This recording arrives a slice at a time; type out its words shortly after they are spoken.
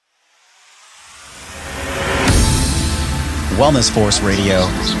Wellness Force Radio.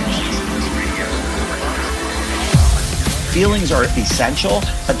 Feelings are essential,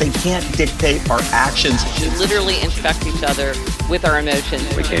 but they can't dictate our actions. We literally infect each other with our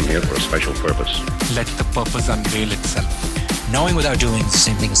emotions. We came here for a special purpose. Let the purpose unveil itself. Knowing without doing the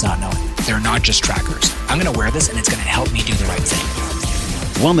same thing as not knowing. They're not just trackers. I'm going to wear this and it's going to help me do the right thing.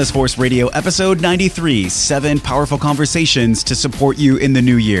 Wellness Force Radio, episode 93, 7 powerful conversations to support you in the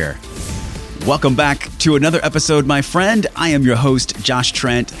new year. Welcome back to another episode, my friend. I am your host, Josh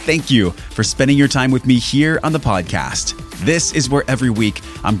Trent. Thank you for spending your time with me here on the podcast. This is where every week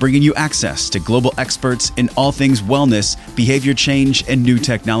I'm bringing you access to global experts in all things wellness, behavior change, and new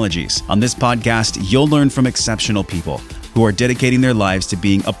technologies. On this podcast, you'll learn from exceptional people who are dedicating their lives to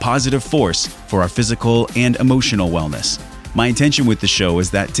being a positive force for our physical and emotional wellness. My intention with the show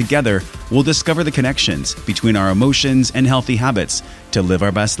is that together, we'll discover the connections between our emotions and healthy habits to live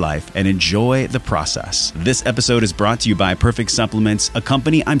our best life and enjoy the process. This episode is brought to you by Perfect Supplements, a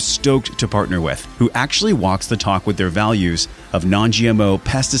company I'm stoked to partner with, who actually walks the talk with their values of non-GMO,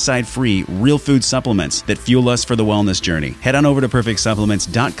 pesticide-free, real food supplements that fuel us for the wellness journey. Head on over to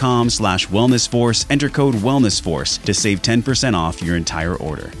perfectsupplements.com/wellnessforce, enter code wellnessforce to save 10% off your entire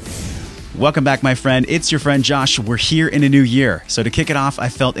order. Welcome back, my friend. It's your friend Josh. We're here in a new year. So to kick it off, I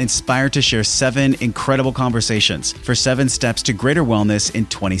felt inspired to share 7 incredible conversations for 7 steps to greater wellness in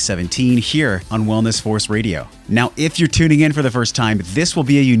 2017 here on Wellness Force Radio. Now, if you're tuning in for the first time, this will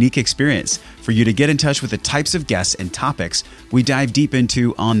be a unique experience for you to get in touch with the types of guests and topics we dive deep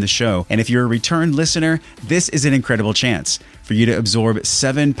into on the show. And if you're a return listener, this is an incredible chance for you to absorb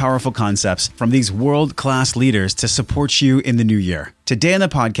 7 powerful concepts from these world-class leaders to support you in the new year. Today on the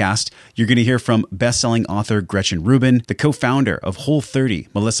podcast, you're going to hear from best-selling author Gretchen Rubin, the co-founder of Whole30,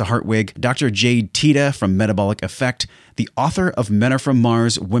 Melissa Hartwig, Dr. Jade Teta from Metabolic Effect, the author of Men Are From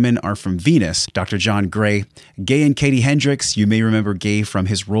Mars, Women Are From Venus, Dr. John Gray, Gay and Katie Hendricks, you may remember Gay from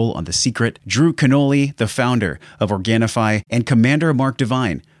his role on The Secret, Drew Canole, the founder of Organifi, and Commander Mark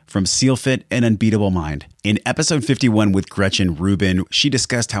Divine from SEALFIT and Unbeatable Mind. In episode 51 with Gretchen Rubin, she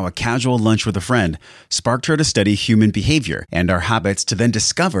discussed how a casual lunch with a friend sparked her to study human behavior and our habits to then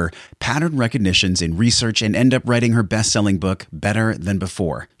discover pattern recognitions in research and end up writing her best-selling book, Better Than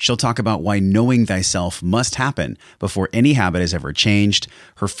Before. She'll talk about why knowing thyself must happen before any habit is ever changed,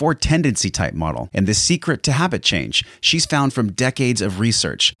 her 4 tendency type model, and the secret to habit change she's found from decades of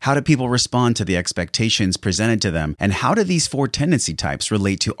research. How do people respond to the expectations presented to them, and how do these 4 tendency types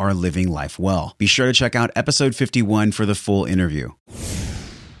relate to our living life well? Be sure to check out episode 51 for the full interview.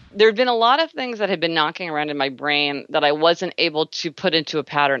 There had been a lot of things that had been knocking around in my brain that I wasn't able to put into a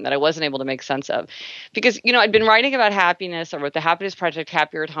pattern, that I wasn't able to make sense of. Because, I'd been writing about happiness. I wrote the Happiness Project,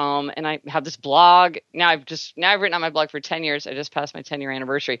 Happier at Home, and I have this blog. Now I've written on my blog for 10 years. I just passed my 10-year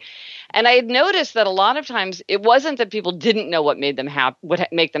anniversary. And I had noticed that a lot of times it wasn't that people didn't know what made them what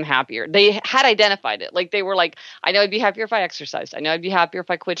make them happier. They had identified it. Like they were like, I know I'd be happier if I exercised. I know I'd be happier if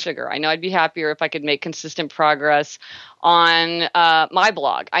I quit sugar. I know I'd be happier if I could make consistent progress on my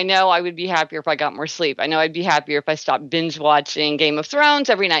blog. I know I would be happier if I got more sleep. I know I'd be happier if I stopped binge watching Game of Thrones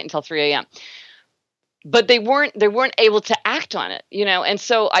every night until 3 a.m. But they weren't able to act on it, And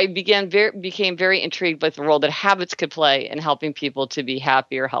so I became very intrigued with the role that habits could play in helping people to be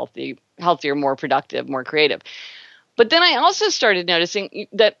happier, healthier, more productive, more creative. But then I also started noticing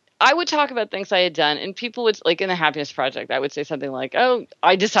that I would talk about things I had done, and people would, like in the Happiness Project, I would say something like, "Oh,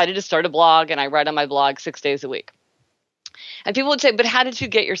 I decided to start a blog, and I write on my blog 6 days a week." And people would say, "But how did you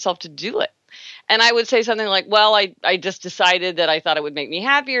get yourself to do it?" And I would say something like, "Well, I just decided that I thought it would make me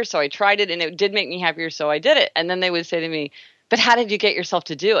happier, so I tried it, and it did make me happier, so I did it." And then they would say to me, "But how did you get yourself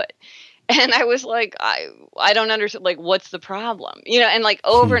to do it?" And I was like, I don't understand, like, what's the problem? And like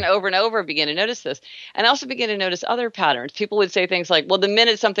over and over and over, I began to notice this. And I also began to notice other patterns. People would say things like, "Well, the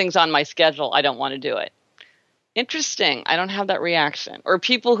minute something's on my schedule, I don't want to do it." Interesting. I don't have that reaction. Or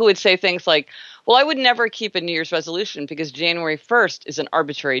people who would say things like, "Well, I would never keep a New Year's resolution because January 1st is an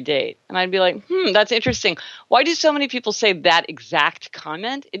arbitrary date." And I'd be like, that's interesting. Why do so many people say that exact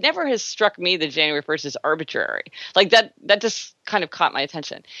comment? It never has struck me that January 1st is arbitrary. Like that just kind of caught my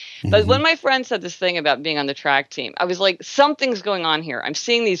attention. Mm-hmm. But when my friend said this thing about being on the track team, I was like, something's going on here. I'm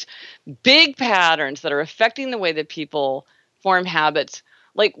seeing these big patterns that are affecting the way that people form habits.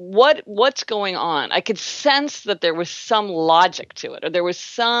 Like what's going on? I could sense that there was some logic to it, or there was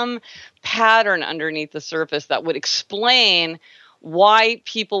some pattern underneath the surface that would explain why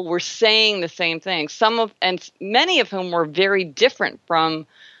people were saying the same thing. Many of whom were very different from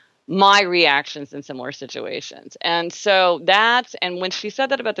my reactions in similar situations. And so and when she said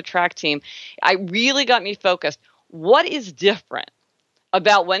that about the track team, I really got me focused. What is different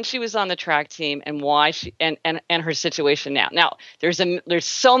about when she was on the track team and why she and her situation now. Now, there's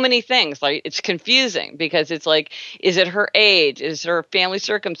so many things, like it's confusing because it's like, is it her age? Is it her family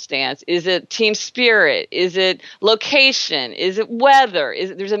circumstance? Is it team spirit? Is it location? Is it weather?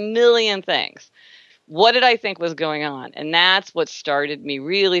 There's a million things. What did I think was going on? And that's what started me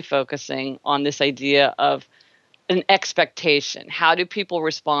really focusing on this idea of an expectation. How do people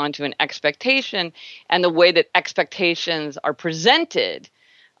respond to an expectation? And the way that expectations are presented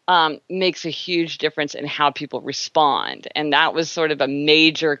makes a huge difference in how people respond. And that was sort of a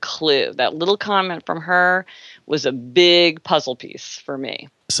major clue. That little comment from her was a big puzzle piece for me.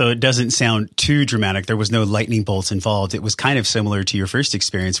 So it doesn't sound too dramatic. There was no lightning bolts involved. It was kind of similar to your first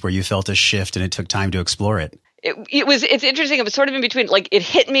experience where you felt a shift and it took time to explore it. It's interesting. It was sort of in between. Like it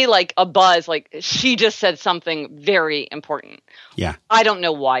hit me like a buzz. Like she just said something very important. Yeah. I don't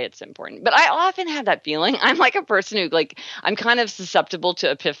know why it's important, but I often have that feeling. I'm like a person who I'm kind of susceptible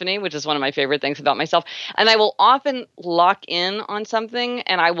to epiphany, which is one of my favorite things about myself. And I will often lock in on something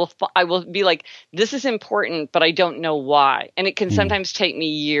and I will be like, this is important, but I don't know why. And it can sometimes take me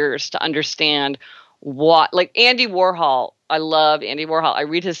years to understand what, like Andy Warhol. I love Andy Warhol. I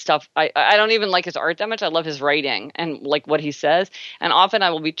read his stuff. I don't even like his art that much. I love his writing and like what he says. And often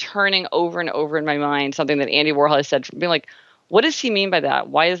I will be turning over and over in my mind something that Andy Warhol has said, being like, what does he mean by that?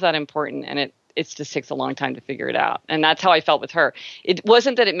 Why is that important? And it just takes a long time to figure it out. And that's how I felt with her. It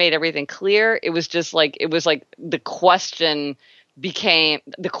wasn't that it made everything clear. It was just like, the question became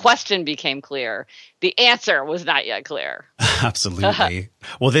clear. The answer was not yet clear. Absolutely.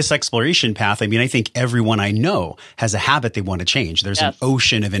 Well, this exploration path, I mean, I think everyone I know has a habit they want to change. There's an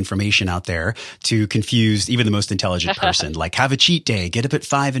ocean of information out there to confuse even the most intelligent person, like have a cheat day, get up at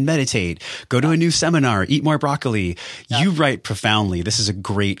 5 and meditate, go to a new seminar, eat more broccoli. You write profoundly. This is a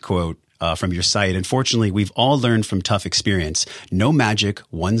great quote from your site. Unfortunately, we've all learned from tough experience, no magic,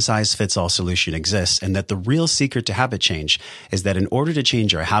 one-size-fits-all solution exists, and that the real secret to habit change is that in order to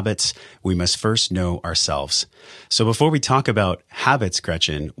change our habits, we must first know ourselves. So before we talk about habits,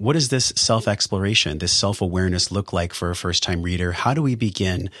 Gretchen, what does this self-exploration, this self-awareness look like for a first-time reader? How do we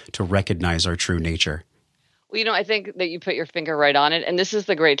begin to recognize our true nature? Well, I think that you put your finger right on it. And this is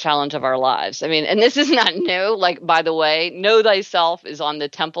the great challenge of our lives. I mean, and this is not new. Like, by the way, know thyself is on the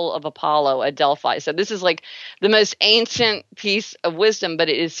temple of Apollo at Delphi. So this is like the most ancient piece of wisdom, but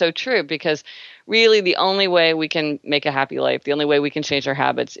it is so true because really the only way we can make a happy life, the only way we can change our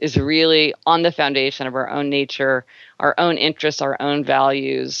habits is really on the foundation of our own nature, our own interests, our own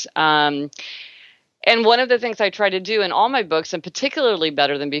values. And one of the things I try to do in all my books, and particularly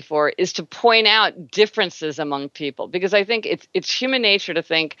Better Than Before, is to point out differences among people, because I think it's human nature to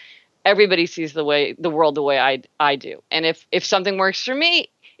think everybody sees the world the way I do. And if something works for me,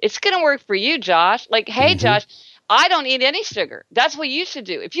 it's going to work for you, Josh. Like, hey, Josh, I don't eat any sugar. That's what you should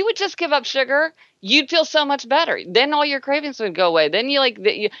do. If you would just give up sugar, you'd feel so much better. Then all your cravings would go away. Then you're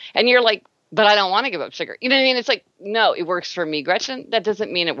like, but I don't want to give up sugar. You know what I mean? It's like, no, it works for me, Gretchen. That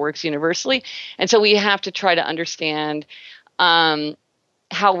doesn't mean it works universally. And so we have to try to understand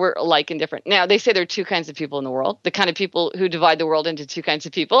how we're alike and different. Now, they say there are two kinds of people in the world, the kind of people who divide the world into two kinds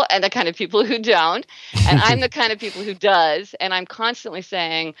of people and the kind of people who don't. And I'm the kind of people who does. And I'm constantly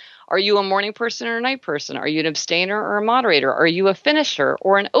saying, are you a morning person or a night person? Are you an abstainer or a moderator? Are you a finisher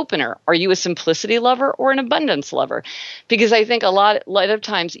or an opener? Are you a simplicity lover or an abundance lover? Because I think a lot of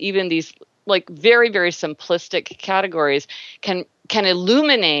times, even these like very, very simplistic categories can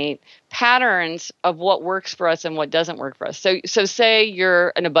illuminate patterns of what works for us and what doesn't work for us. So say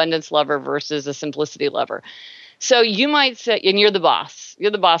you're an abundance lover versus a simplicity lover. So you might say, and you're the boss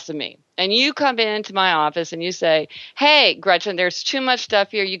of me. And you come into my office and you say, hey, Gretchen, there's too much stuff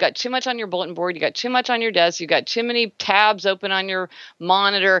here. You got too much on your bulletin board. You got too much on your desk. You got too many tabs open on your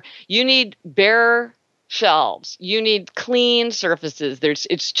monitor. You need bare shelves. You need clean surfaces.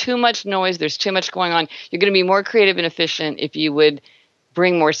 It's too much noise. There's too much going on. You're going to be more creative and efficient if you would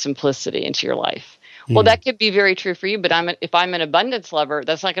bring more simplicity into your life. Well, that could be very true for you, but if I'm an abundance lover,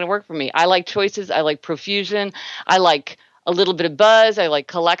 that's not going to work for me. I like choices. I like profusion. I like a little bit of buzz. I like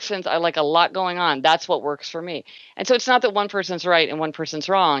collections. I like a lot going on. That's what works for me. And so it's not that one person's right and one person's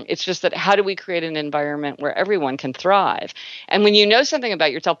wrong. It's just that how do we create an environment where everyone can thrive? And when you know something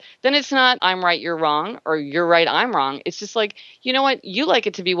about yourself, then it's not I'm right, you're wrong, or you're right, I'm wrong. It's just like, you know what? You like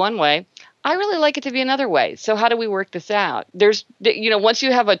it to be one way. I really like it to be another way. So how do we work this out? There's, once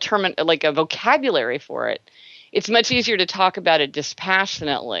you have a term, like a vocabulary for it, it's much easier to talk about it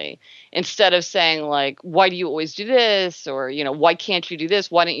dispassionately instead of saying like, why do you always do this? Or, why can't you do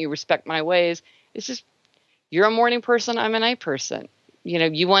this? Why don't you respect my ways? It's just, you're a morning person. I'm a night person.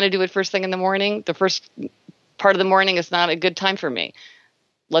 You want to do it first thing in the morning. The first part of the morning is not a good time for me.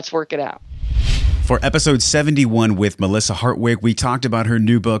 let's work it out. For episode 71 with Melissa Hartwig, we talked about her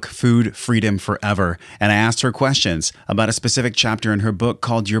new book, Food Freedom Forever, and I asked her questions about a specific chapter in her book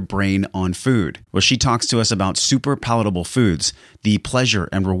called Your Brain on Food, where she talks to us about super palatable foods, the pleasure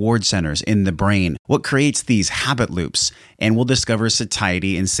and reward centers in the brain, what creates these habit loops, and we'll discover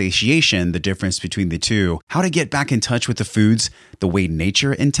satiety and satiation, the difference between the two, how to get back in touch with the foods the way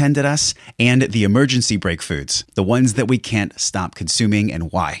nature intended us, and the emergency brake foods, the ones that we can't stop consuming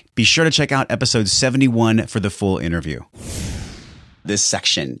and why. Be sure to check out episode 71 for the full interview. This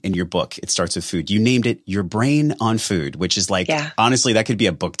section in your book, it starts with food. You named it Your Brain on Food, which is like, honestly, that could be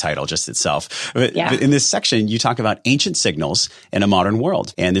a book title just itself. But in this section, you talk about ancient signals in a modern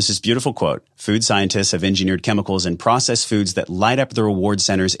world. And there's this beautiful quote: food scientists have engineered chemicals and processed foods that light up the reward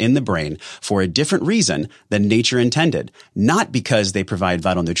centers in the brain for a different reason than nature intended. Not because they provide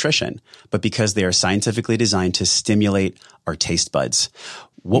vital nutrition, but because they are scientifically designed to stimulate our taste buds.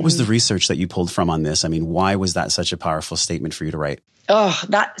 What was the research that you pulled from on this? I mean, why was that such a powerful statement for you to write?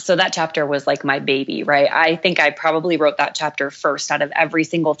 So that chapter was like my baby, right? I think I probably wrote that chapter first out of every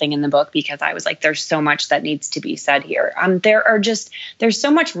single thing in the book, because I was like, there's so much that needs to be said here. There's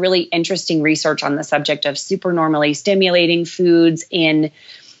so much really interesting research on the subject of supernormally stimulating foods in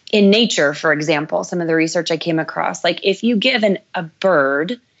nature, for example. Some of the research I came across, like if you give a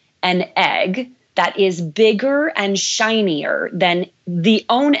bird an egg that is bigger and shinier than the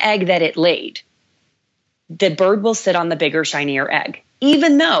own egg that it laid, the bird will sit on the bigger, shinier egg,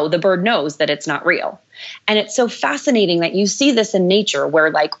 even though the bird knows that it's not real. And it's so fascinating that you see this in nature,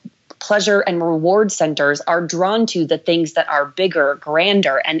 where like pleasure and reward centers are drawn to the things that are bigger,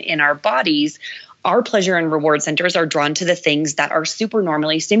 grander, and in our bodies, our pleasure and reward centers are drawn to the things that are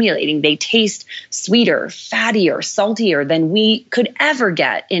supernormally stimulating. They taste sweeter, fattier, saltier than we could ever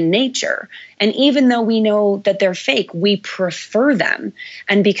get in nature. And even though we know that they're fake, we prefer them.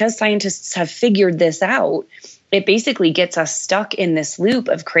 And because scientists have figured this out, it basically gets us stuck in this loop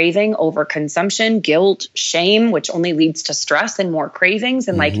of craving, overconsumption, guilt, shame, which only leads to stress and more cravings.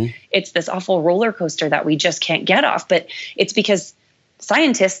 And like, it's this awful roller coaster that we just can't get off. But it's because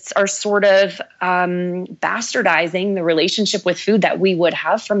scientists are sort of bastardizing the relationship with food that we would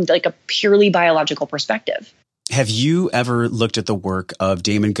have from like a purely biological perspective. Have you ever looked at the work of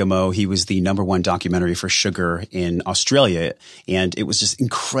Damon Gameau? He was the #1 documentary for sugar in Australia, and it was just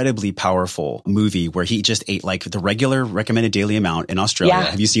incredibly powerful movie where he just ate like the regular recommended daily amount in Australia. Yeah.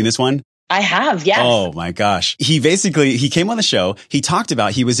 Have you seen this one? I have, yes. Oh my gosh. He came on the show. He talked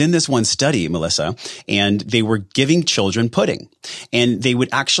about, he was in this one study, Melissa, and they were giving children pudding. And they would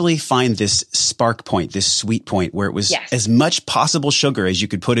actually find this spark point, this sweet point where it was as much possible sugar as you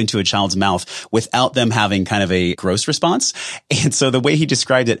could put into a child's mouth without them having kind of a gross response. And so the way he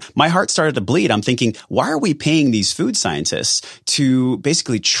described it, my heart started to bleed. I'm thinking, why are we paying these food scientists to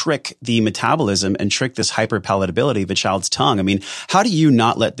basically trick the metabolism and trick this hyperpalatability of a child's tongue? I mean, how do you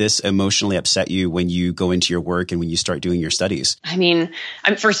not let this emotionally upset you when you go into your work and when you start doing your studies? I mean,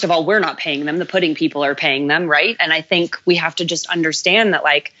 first of all, we're not paying them. The pudding people are paying them, right? And I think we have to just understand that,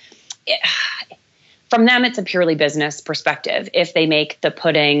 like, from them, it's a purely business perspective. If they make the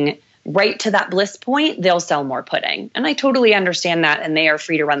pudding right to that bliss point, they'll sell more pudding. And I totally understand that. And they are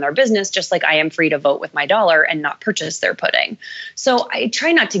free to run their business, just like I am free to vote with my dollar and not purchase their pudding. So I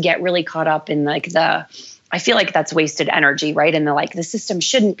try not to get really caught up in like I feel like that's wasted energy, right? And the system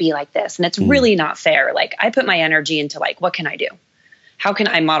shouldn't be like this. And it's really not fair. Like, I put my energy into like, what can I do? How can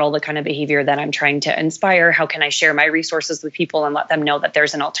I model the kind of behavior that I'm trying to inspire? How can I share my resources with people and let them know that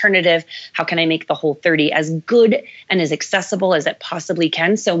there's an alternative? How can I make the Whole30 as good and as accessible as it possibly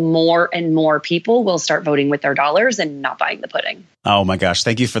can, so more and more people will start voting with their dollars and not buying the pudding? Oh my gosh.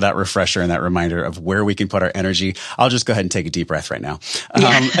 Thank you for that refresher and that reminder of where we can put our energy. I'll just go ahead and take a deep breath right now.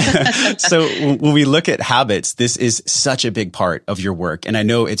 So when we look at habits, this is such a big part of your work. And I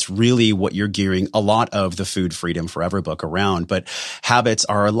know it's really what you're gearing a lot of the Food Freedom Forever book around, but habits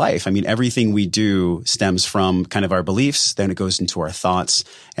are our life. I mean, everything we do stems from kind of our beliefs, then it goes into our thoughts,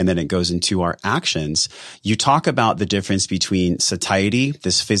 and then it goes into our actions. You talk about the difference between satiety,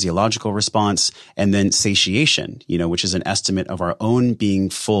 this physiological response, and then satiation, which is an estimate of our own being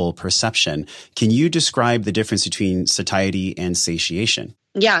full perception. Can you describe the difference between satiety and satiation?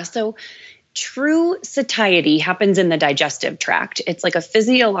 Yeah. So true satiety happens in the digestive tract. It's like a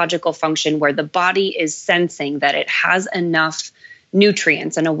physiological function where the body is sensing that it has enough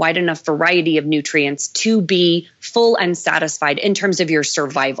nutrients and a wide enough variety of nutrients to be full and satisfied in terms of your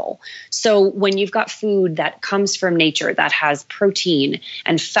survival. So when you've got food that comes from nature that has protein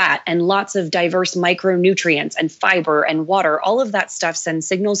and fat and lots of diverse micronutrients and fiber and water, all of that stuff sends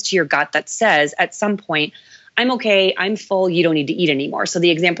signals to your gut that says at some point, I'm okay, I'm full, you don't need to eat anymore. So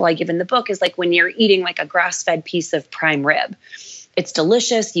the example I give in the book is like when you're eating like a grass-fed piece of prime rib. It's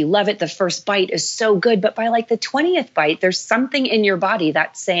delicious, you love it, the first bite is so good, but by like the 20th bite, there's something in your body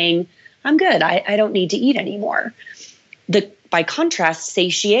that's saying, I'm good, I don't need to eat anymore. By contrast,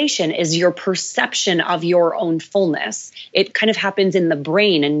 satiation is your perception of your own fullness. It kind of happens in the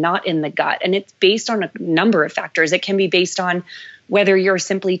brain and not in the gut. And it's based on a number of factors. It can be based on whether you're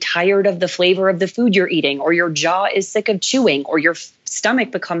simply tired of the flavor of the food you're eating, or your jaw is sick of chewing, or your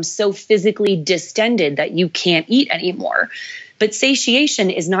stomach becomes so physically distended that you can't eat anymore. But satiation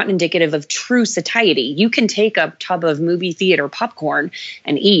is not indicative of true satiety. You can take a tub of movie theater popcorn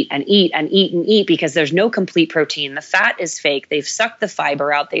and eat and eat and eat and eat because there's no complete protein. The fat is fake. They've sucked the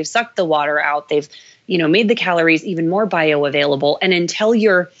fiber out. They've sucked the water out. They've, made the calories even more bioavailable. And until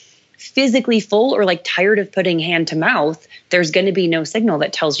you're physically full or like tired of putting hand to mouth, there's going to be no signal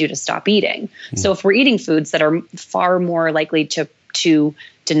that tells you to stop eating. So if we're eating foods that are far more likely to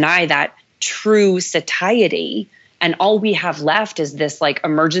deny that true satiety, and all we have left is this like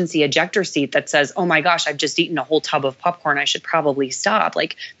emergency ejector seat that says, oh my gosh, I've just eaten a whole tub of popcorn, I should probably stop.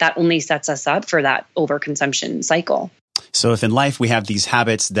 Like that only sets us up for that overconsumption cycle. So if in life we have these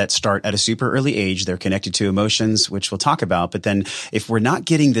habits that start at a super early age, they're connected to emotions, which we'll talk about. But then if we're not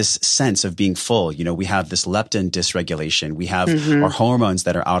getting this sense of being full, we have this leptin dysregulation, we have our hormones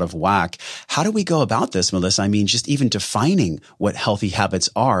that are out of whack. How do we go about this, Melissa? I mean, just even defining what healthy habits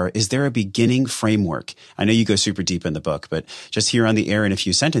are, is there a beginning framework? I know you go super deep in the book, but just here on the air in a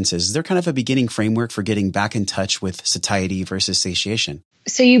few sentences, is there kind of a beginning framework for getting back in touch with satiety versus satiation?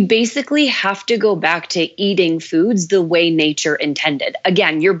 So you basically have to go back to eating foods the way nature intended.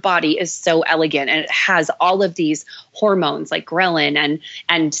 Again, your body is so elegant and it has all of these hormones like ghrelin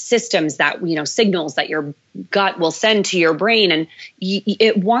and systems that, signals that your gut will send to your brain. And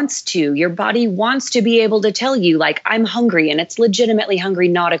your body wants to be able to tell you like, I'm hungry and it's legitimately hungry,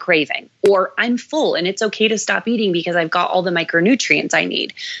 not a craving, or I'm full and it's okay to stop eating because I've got all the micronutrients I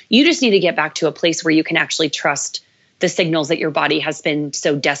need. You just need to get back to a place where you can actually trust the signals that your body has been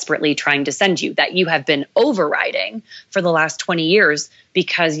so desperately trying to send you, that you have been overriding for the last 20 years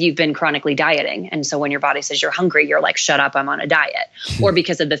because you've been chronically dieting. And so when your body says you're hungry, you're like, shut up, I'm on a diet. Or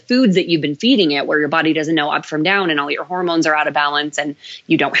because of the foods that you've been feeding it, where your body doesn't know up from down and all your hormones are out of balance and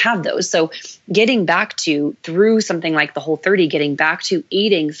you don't have those. So getting back to, through something like the Whole30, getting back to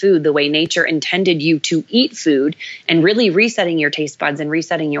eating food the way nature intended you to eat food and really resetting your taste buds and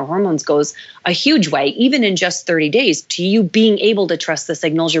resetting your hormones goes a huge way, even in just 30 days, to you being able to trust the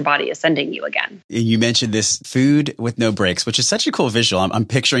signals your body is sending you again. You mentioned this food with no brakes, which is such a cool visual. I'm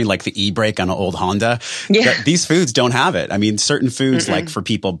picturing like the e-brake on an old Honda. Yeah. These foods don't have it. I mean, certain foods, like for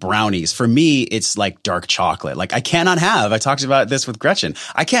people, brownies. For me, it's like dark chocolate. Like I talked about this with Gretchen.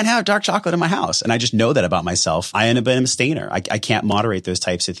 I can't have dark chocolate in my house. And I just know that about myself. I end up an abstainer. I can't moderate those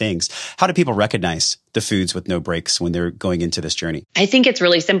types of things. How do people recognize the foods with no brakes when they're going into this journey? I think it's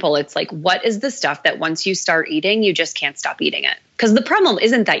really simple. It's like, what is the stuff that once you start eating, you just can't stop eating it? Because the problem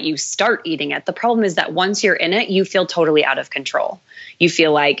isn't that you start eating it. The problem is that once you're in it, you feel totally out of control. You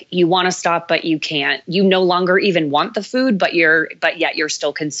feel like you want to stop, but you can't. You no longer even want the food, but yet you're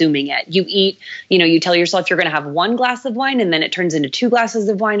still consuming it. You eat, you tell yourself you're going to have one glass of wine and then it turns into 2 glasses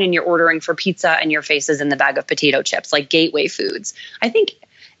of wine and you're ordering for pizza and your face is in the bag of potato chips, like gateway foods. I think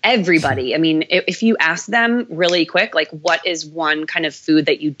everybody, if you ask them really quick, like what is one kind of food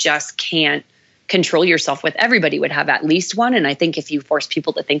that you just can't control yourself with, everybody would have at least one. And I think if you force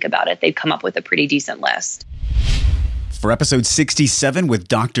people to think about it, they'd come up with a pretty decent list. For episode 67 with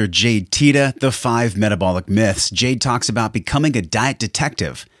Dr. Jade Teta, The 5 Metabolic Myths, Jade talks about becoming a diet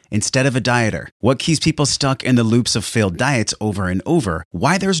detective instead of a dieter, what keeps people stuck in the loops of failed diets over and over,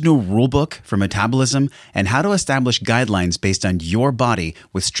 why there's no rule book for metabolism, and how to establish guidelines based on your body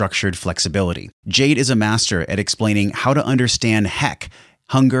with structured flexibility. Jade is a master at explaining how to understand HEC,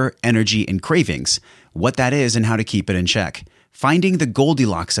 hunger, energy, and cravings, what that is and how to keep it in check. Finding the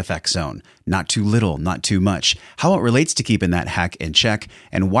Goldilocks effect zone, not too little, not too much, how it relates to keeping that HEC in check,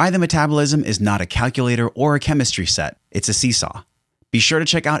 and why the metabolism is not a calculator or a chemistry set. It's a seesaw. Be sure to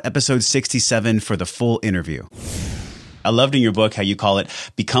check out episode 67 for the full interview. I loved in your book how you call it,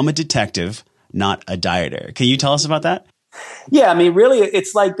 become a detective, not a dieter. Can you tell us about that? Yeah, really,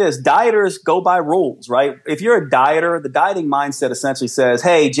 it's like this. Dieters go by rules, right? If you're a dieter, the dieting mindset essentially says,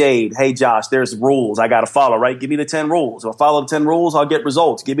 hey, Jade, hey, Josh, there's rules I got to follow, right? Give me the 10 rules. If I follow the 10 rules, I'll get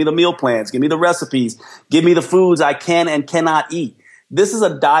results. Give me the meal plans. Give me the recipes. Give me the foods I can and cannot eat. This is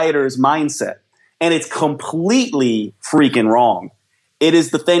a dieter's mindset, and it's completely freaking wrong. It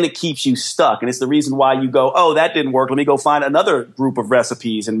is the thing that keeps you stuck. And it's the reason why you go, oh, that didn't work. Let me go find another group of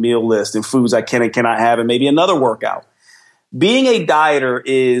recipes and meal lists and foods I can and cannot have, and maybe another workout. Being a dieter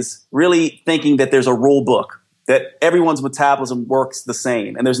is really thinking that there's a rule book, that everyone's metabolism works the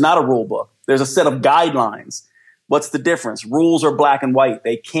same. And there's not a rule book. There's a set of guidelines. What's the difference? Rules are black and white.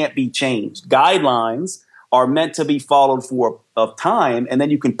 They can't be changed. Guidelines are meant to be followed for a time, and then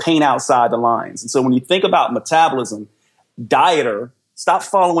you can paint outside the lines. And so when you think about metabolism, dieter, stop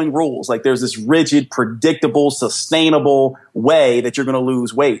following rules. Like there's this rigid, predictable, sustainable way that you're going to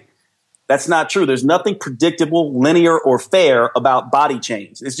lose weight. That's not true. There's nothing predictable, linear, or fair about body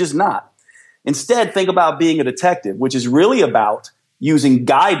change. It's just not. Instead, think about being a detective, which is really about using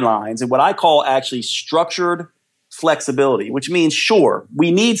guidelines and what I call actually structured flexibility, which means, sure,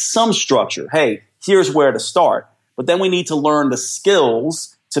 we need some structure. Hey, here's where to start. But then we need to learn the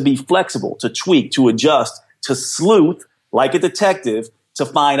skills to be flexible, to tweak, to adjust, to sleuth, like a detective, to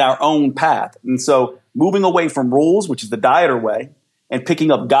find our own path. And so moving away from rules, which is the dieter way, and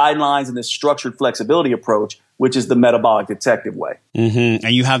picking up guidelines in this structured flexibility approach, which is the metabolic detective way. Mm-hmm.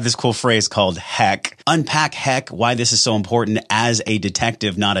 And you have this cool phrase called HECK. Unpack HECK, why this is so important as a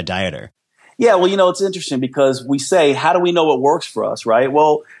detective, not a dieter. Yeah, well, it's interesting because we say, how do we know what works for us, right?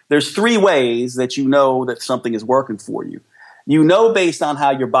 Well, there's 3 ways that you know that something is working for you. You know based on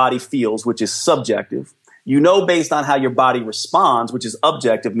how your body feels, which is subjective. You know based on how your body responds, which is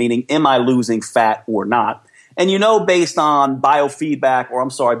objective, meaning am I losing fat or not? And you know based on biofeedback,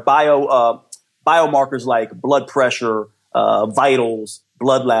 biomarkers like blood pressure, vitals,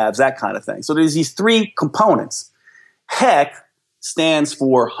 blood labs, that kind of thing. So there's these 3 components. HECK stands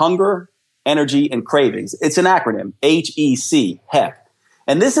for hunger, energy, and cravings. It's an acronym, HEC, HECK.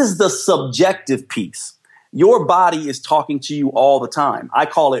 And this is the subjective piece. Your body is talking to you all the time. I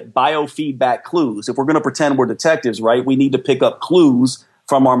call it biofeedback clues. If we're going to pretend we're detectives, right, we need to pick up clues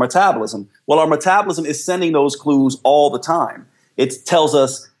from our metabolism. Well, our metabolism is sending those clues all the time. It tells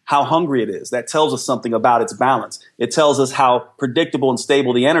us how hungry it is. That tells us something about its balance. It tells us how predictable and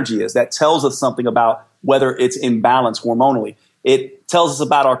stable the energy is. That tells us something about whether it's in balance hormonally. It tells us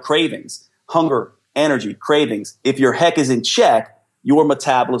about our cravings, hunger, energy, cravings. If your HECK is in check, your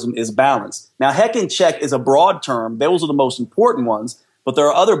metabolism is balanced. Now, HECK in check is a broad term. Those are the most important ones, but there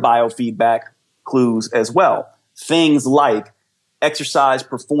are other biofeedback clues as well. Things like exercise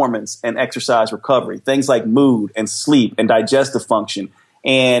performance and exercise recovery, things like mood and sleep and digestive function,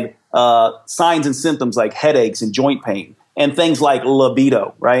 and signs and symptoms like headaches and joint pain, and things like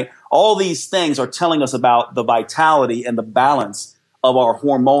libido, right? All these things are telling us about the vitality and the balance of our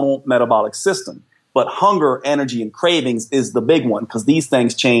hormonal metabolic system. But hunger, energy, and cravings is the big one because these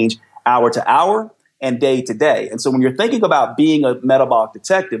things change hour to hour and day to day. And so when you're thinking about being a metabolic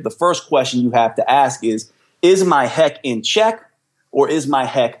detective, the first question you have to ask is my HECK in check or is my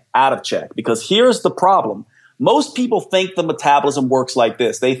HECK out of check? Because here's the problem. Most people think the metabolism works like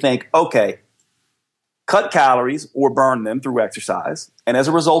this. They think, okay, cut calories or burn them through exercise. And as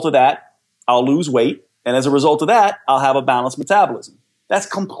a result of that, I'll lose weight. And as a result of that, I'll have a balanced metabolism. That's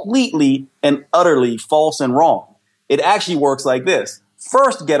completely and utterly false and wrong. It actually works like this.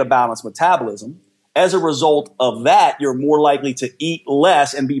 First, get a balanced metabolism. As a result of that, you're more likely to eat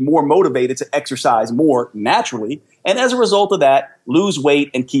less and be more motivated to exercise more naturally. And as a result of that, lose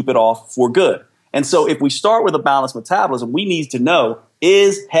weight and keep it off for good. And so if we start with a balanced metabolism, we need to know,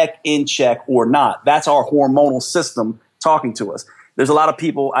 is HECK in check or not? That's our hormonal system talking to us. There's a lot of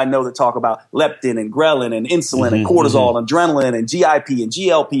people I know that talk about leptin and ghrelin and insulin and cortisol and adrenaline and GIP and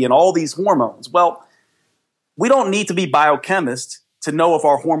GLP and all these hormones. Well, we don't need to be biochemists to know if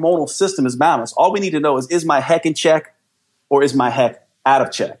our hormonal system is balanced. All we need to know is my HECK in check or is my HECK out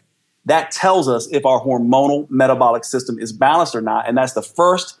of check? That tells us if our hormonal metabolic system is balanced or not. And that's the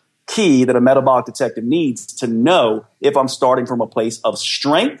first key that a metabolic detective needs to know if I'm starting from a place of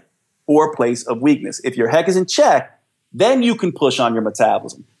strength or a place of weakness. If your HECK is in check, then you can push on your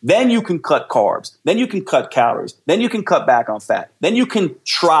metabolism. Then you can cut carbs. Then you can cut calories. Then you can cut back on fat. Then you can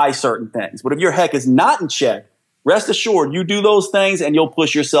try certain things. But if your HECK is not in check, rest assured you do those things and you'll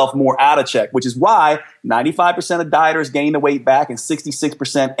push yourself more out of check, which is why 95% of dieters gain the weight back and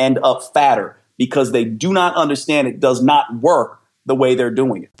 66% end up fatter because they do not understand it does not work the way they're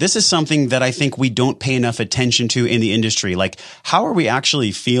doing it. This is something that I think we don't pay enough attention to in the industry. Like, how are we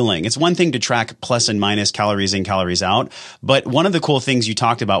actually feeling? It's one thing to track plus and minus calories in, calories out. But one of the cool things you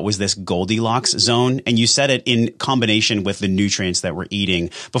talked about was this Goldilocks zone. And you said it in combination with the nutrients that we're eating.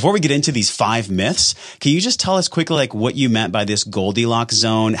 Before we get into these 5 myths, can you just tell us quickly like what you meant by this Goldilocks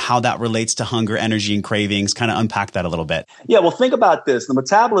zone, how that relates to hunger, energy, and cravings? Kind of unpack that a little bit. Yeah, well, think about this. The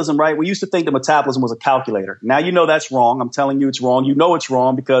metabolism, right? We used to think the metabolism was a calculator. Now you know that's wrong. I'm telling you it's wrong. wrong. You know it's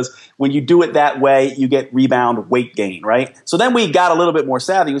wrong because when you do it that way, you get rebound weight gain, right? So then we got a little bit more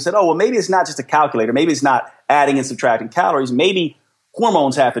savvy. We said, oh, well, maybe it's not just a calculator. Maybe it's not adding and subtracting calories. Maybe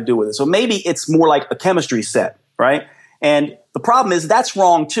hormones have to do with it. So maybe it's more like a chemistry set, right? And the problem is that's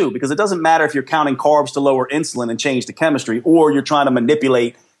wrong too, because it doesn't matter if you're counting carbs to lower insulin and change the chemistry, or you're trying to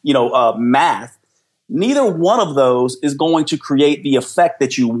manipulate, math. Neither one of those is going to create the effect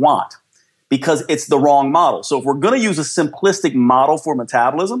that you want because it's the wrong model. So if we're going to use a simplistic model for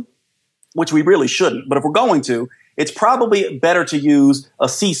metabolism, which we really shouldn't, but if we're going to, it's probably better to use a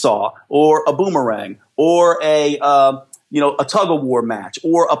seesaw or a boomerang or a tug of war match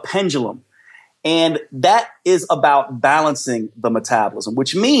or a pendulum. And that is about balancing the metabolism,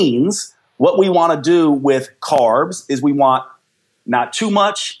 which means what we want to do with carbs is we want not too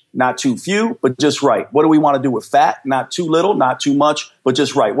much, not too few, but just right. What do we want to do with fat? Not too little, not too much, but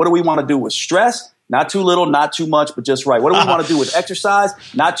just right. What do we want to do with stress? Not too little, not too much, but just right. What do we want to do with exercise?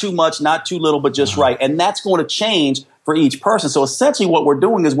 Not too much, not too little, but just right. And that's going to change for each person. So essentially what we're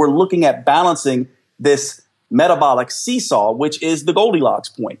doing is we're looking at balancing this metabolic seesaw, which is the Goldilocks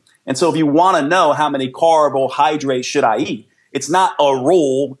point. And so if you want to know how many carbohydrates should I eat, it's not a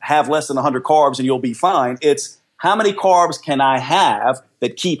rule, have less than 100 carbs and you'll be fine. It's how many carbs can I have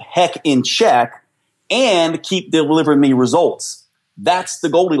that keep heck in check and keep delivering me results? That's the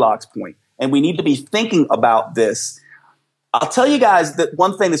Goldilocks point. And we need to be thinking about this. I'll tell you guys that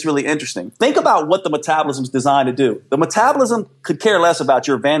one thing that's really interesting. Think about what the metabolism is designed to do. The metabolism could care less about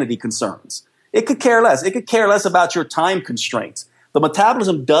your vanity concerns. It could care less. It could care less about your time constraints. The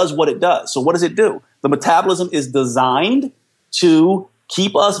metabolism does what it does. So what does it do? The metabolism is designed to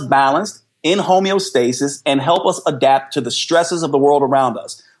keep us balanced in homeostasis and help us adapt to the stresses of the world around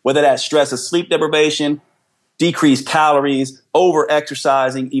us, whether that stress is sleep deprivation, decreased calories,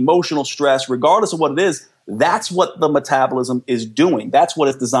 over-exercising, emotional stress, regardless of what it is, that's what the metabolism is doing. That's what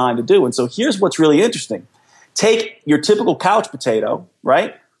it's designed to do. And so here's what's really interesting. Take your typical couch potato,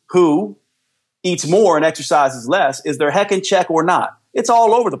 right, who eats more and exercises less. Is their heck in check or not? It's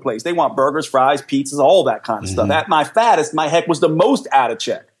all over the place. They want burgers, fries, pizzas, all that kind of stuff. At my fattest, my heck was the most out of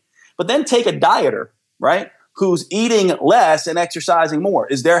check. But then take a dieter, right, who's eating less and exercising more.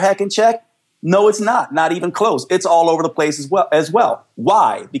 Is their heck in check? No, it's not even close. It's all over the place as well.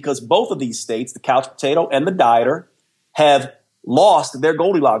 Why? Because both of these states, the couch potato and the dieter, have lost their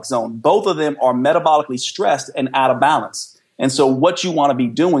Goldilocks zone. Both of them are metabolically stressed and out of balance. And so what you want to be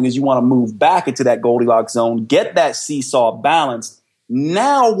doing is you want to move back into that Goldilocks zone, get that seesaw balanced.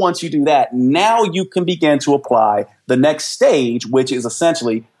 Now, once you do that, now you can begin to apply the next stage, which is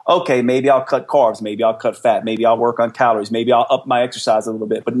essentially, okay, maybe I'll cut carbs, maybe I'll cut fat, maybe I'll work on calories, maybe I'll up my exercise a little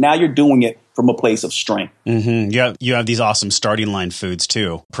bit. But now you're doing it from a place of strength. Mm-hmm. You have these awesome starting line foods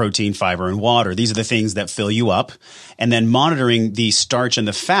too, protein, fiber, and water. These are the things that fill you up. And then monitoring the starch and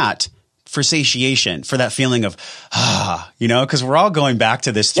the fat for satiation, for that feeling of, because we're all going back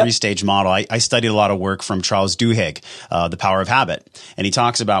to this three-stage model. I studied a lot of work from Charles Duhigg, The Power of Habit. And he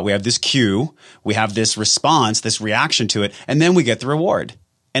talks about we have this cue, we have this response, this reaction to it, and then we get the reward.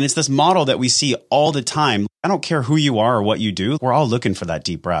 And it's this model that we see all the time. I don't care who you are or what you do. We're all looking for that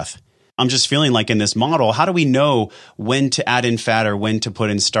deep breath. I'm just feeling like in this model, how do we know when to add in fat or when to put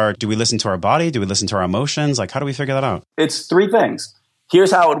in starch? Do we listen to our body? Do we listen to our emotions? Like, how do we figure that out? It's three things.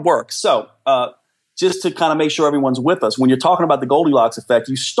 Here's how it works. So just to kind of make sure everyone's with us, when you're talking about the Goldilocks effect,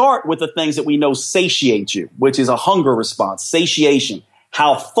 you start with the things that we know satiate you, which is a hunger response, satiation,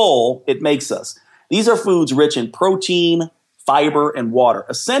 how full it makes us. These are foods rich in protein, fiber, and water,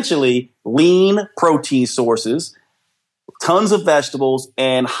 essentially lean protein sources, tons of vegetables,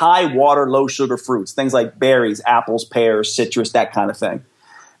 and high water, low sugar fruits, things like berries, apples, pears, citrus, that kind of thing.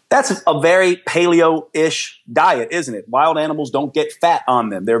 That's a very paleo-ish diet, isn't it? Wild animals don't get fat on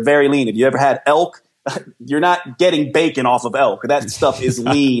them. They're very lean. If you ever had elk, you're not getting bacon off of elk. That stuff is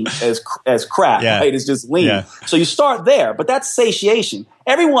lean as crap, right? It's just lean. Yeah. So you start there, but that's satiation.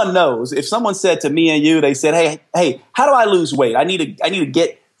 Everyone knows if someone said to me and you, they said, hey, how do I lose weight? I need to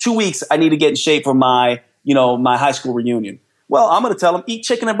get 2 weeks. I need to get in shape for my high school reunion. Well, I'm going to tell them, eat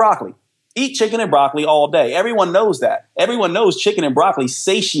chicken and broccoli. Eat chicken and broccoli all day. Everyone knows that. Everyone knows chicken and broccoli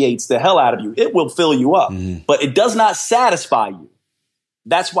satiates the hell out of you. It will fill you up, but it does not satisfy you.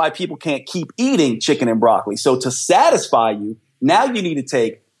 That's why people can't keep eating chicken and broccoli. So to satisfy you, now you need to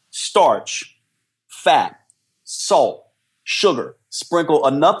take starch, fat, salt, sugar, sprinkle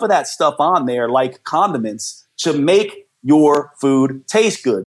enough of that stuff on there like condiments to make your food taste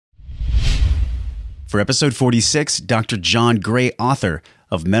good. For episode 46, Dr. John Gray, author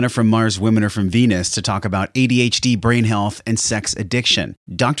of Men Are From Mars, Women Are From Venus to talk about ADHD, brain health, and sex addiction.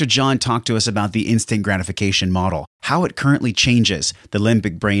 Dr. John talked to us about the instant gratification model, how it currently changes the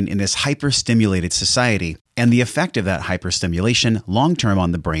limbic brain in this hyper-stimulated society, and the effect of that hyper-stimulation long-term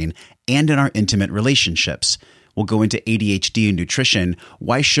on the brain and in our intimate relationships. We'll go into ADHD and nutrition,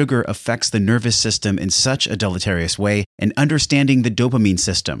 why sugar affects the nervous system in such a deleterious way, and understanding the dopamine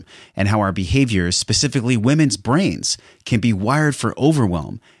system, and how our behaviors, specifically women's brains, can be wired for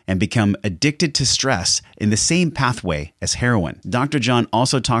overwhelm and become addicted to stress in the same pathway as heroin. Dr. John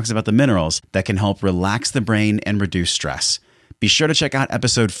also talks about the minerals that can help relax the brain and reduce stress. Be sure to check out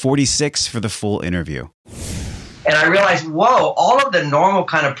episode 46 for the full interview. And I realized, whoa, all of the normal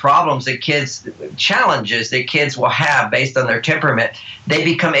kind of problems that challenges that kids will have based on their temperament, they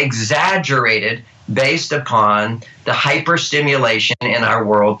become exaggerated based upon the hyperstimulation in our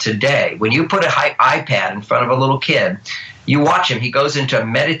world today. When you put an iPad in front of a little kid, you watch him, he goes into a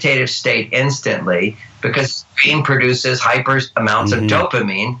meditative state instantly because brain produces hyper amounts of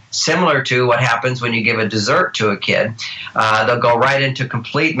dopamine, similar to what happens when you give a dessert to a kid. They'll go right into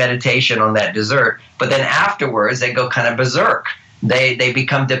complete meditation on that dessert, but then afterwards they go kind of berserk. They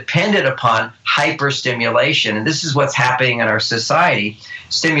become dependent upon hyperstimulation, and this is what's happening in our society.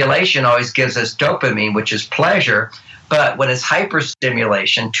 Stimulation always gives us dopamine, which is pleasure, but when it's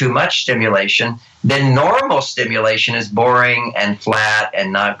hyperstimulation, too much stimulation, then normal stimulation is boring and flat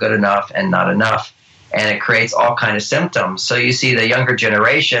and not good enough and not enough. And it creates all kinds of symptoms. So you see the younger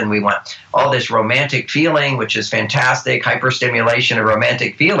generation, we want all this romantic feeling, which is fantastic, hyperstimulation of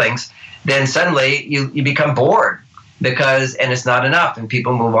romantic feelings. Then suddenly you become bored and it's not enough, and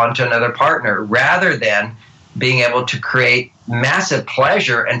people move on to another partner rather than being able to create massive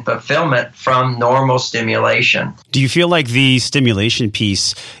pleasure and fulfillment from normal stimulation. Do you feel like the stimulation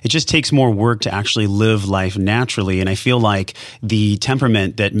piece, it just takes more work to actually live life naturally? And I feel like the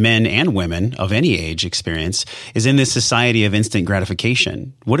temperament that men and women of any age experience is in this society of instant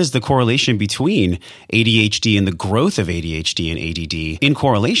gratification. What is the correlation between ADHD and the growth of ADHD and ADD in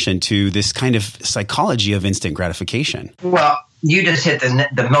correlation to this kind of psychology of instant gratification? Well, you just hit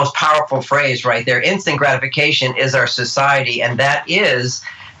the most powerful phrase right there. Instant gratification is our society, and that is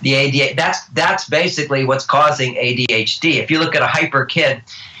the ADHD. That's basically what's causing ADHD. If you look at a hyper kid,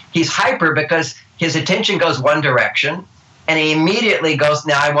 he's hyper because his attention goes one direction, and he immediately goes,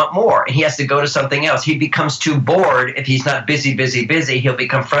 now I want more, and he has to go to something else. He becomes too bored. If he's not busy, he'll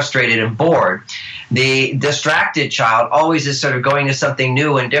become frustrated and bored. The distracted child always is sort of going to something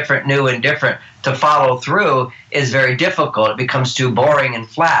new and different. To follow through is very difficult. It becomes too boring and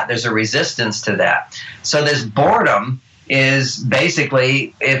flat. There's a resistance to that. So this boredom is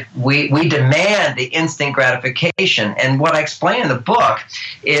basically, if we demand the instant gratification. And what I explain in the book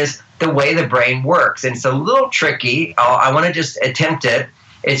is the way the brain works. And it's a little tricky. I want to just attempt it.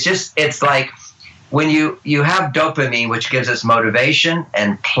 It's like when you have dopamine, which gives us motivation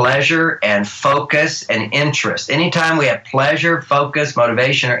and pleasure and focus and interest. Anytime we have pleasure, focus,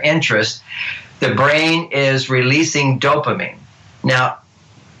 motivation, or interest, the brain is releasing dopamine. Now,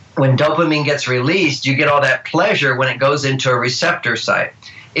 when dopamine gets released, you get all that pleasure when it goes into a receptor site.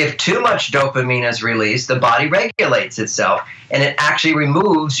 If too much dopamine is released, the body regulates itself, and it actually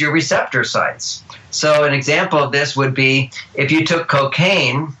removes your receptor sites. So an example of this would be if you took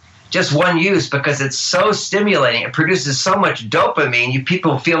cocaine, just one use, because it's so stimulating, it produces so much dopamine,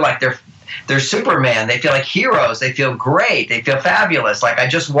 people feel like they're Superman. They feel like heroes. They feel great. They feel fabulous, like I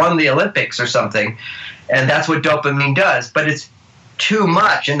just won the Olympics or something. And that's what dopamine does. But it's too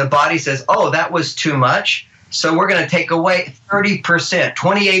much, and the body says, oh, that was too much, so we're going to take away 30%,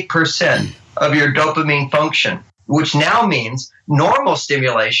 28% of your dopamine function, which now means normal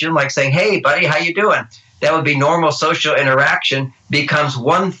stimulation, like saying, hey, buddy, how you doing? That would be normal social interaction, becomes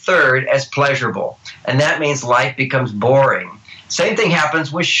 1/3 as pleasurable. And that means life becomes boring. Same thing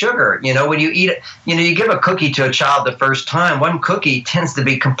happens with sugar. When you eat it, you give a cookie to a child the first time, one cookie tends to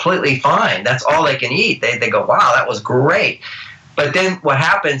be completely fine. That's all they can eat. They go, wow, that was great. But then what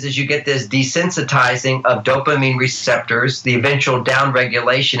happens is you get this desensitizing of dopamine receptors, the eventual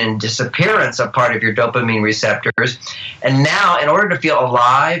downregulation and disappearance of part of your dopamine receptors. And now, in order to feel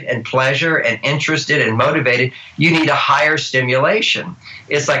alive and pleasure and interested and motivated, you need a higher stimulation.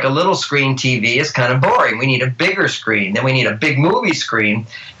 It's like a little screen TV is kind of boring. We need a bigger screen. Then we need a big movie screen.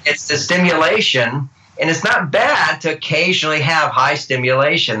 It's the stimulation. And it's not bad to occasionally have high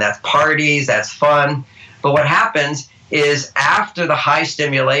stimulation. That's parties, that's fun. But what happens is after the high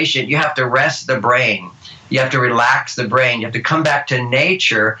stimulation, you have to rest the brain. You have to relax the brain. You have to come back to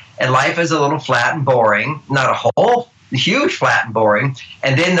nature, and life is a little flat and boring, not a whole huge flat and boring,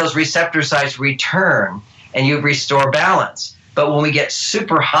 and then those receptor sites return, and you restore balance. But when we get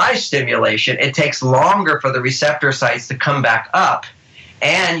super high stimulation, it takes longer for the receptor sites to come back up.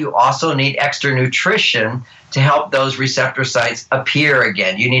 And you also need extra nutrition to help those receptor sites appear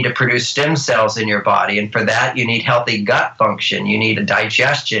again. You need to produce stem cells in your body. And for that, you need healthy gut function. You need a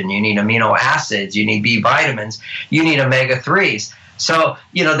digestion. You need amino acids. You need B vitamins. You need omega-3s. So,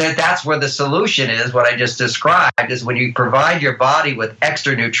 that's where the solution is, what I just described, is when you provide your body with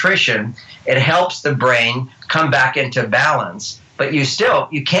extra nutrition, it helps the brain come back into balance. But you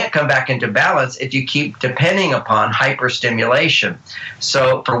can't come back into balance if you keep depending upon hyperstimulation.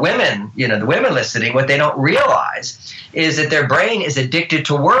 So for women, the women listening, what they don't realize is that their brain is addicted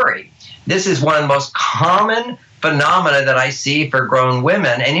to worry. This is one of the most common phenomena that I see for grown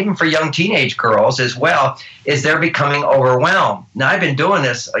women, and even for young teenage girls as well, is they're becoming overwhelmed. Now, I've been doing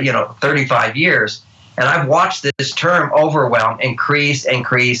this, 35 years, and I've watched this term overwhelm increase.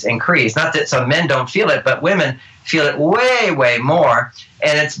 Not that some men don't feel it, but women feel it way, way more.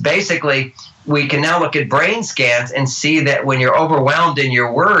 And it's basically, we can now look at brain scans and see that when you're overwhelmed and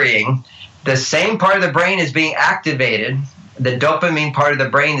you're worrying, the same part of the brain is being activated. The dopamine part of the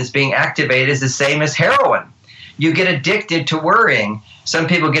brain that's being activated is the same as heroin. You get addicted to worrying. Some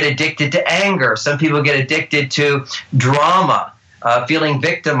people get addicted to anger. Some people get addicted to drama, feeling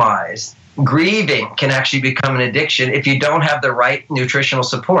victimized. Grieving can actually become an addiction if you don't have the right nutritional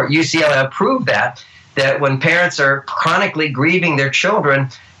support. UCLA proved that when parents are chronically grieving their children,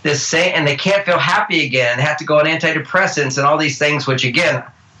 and they can't feel happy again, they have to go on antidepressants and all these things, which again,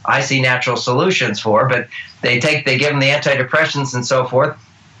 I see natural solutions for, but they give them the antidepressants and so forth.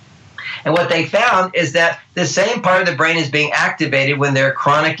 And what they found is that the same part of the brain is being activated when they're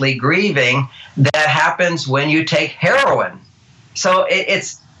chronically grieving that happens when you take heroin. So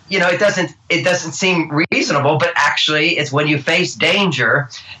it doesn't seem reasonable, but actually it's when you face danger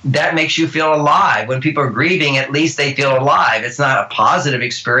that makes you feel alive. When people are grieving, at least they feel alive. It's not a positive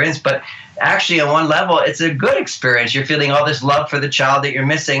experience, but actually on one level, it's a good experience. You're feeling all this love for the child that you're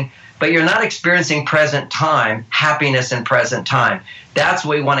missing, but you're not experiencing present time, happiness in present time. That's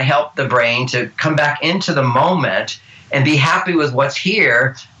what we want to help the brain to come back into the moment and be happy with what's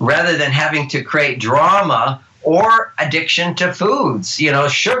here rather than having to create drama or addiction to foods.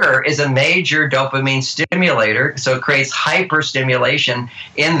 Sugar is a major dopamine stimulator, so it creates hyperstimulation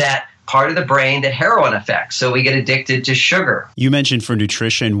in that part of the brain that heroin affects. So we get addicted to sugar. You mentioned for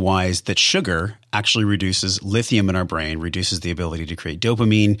nutrition-wise that sugar actually reduces lithium in our brain, reduces the ability to create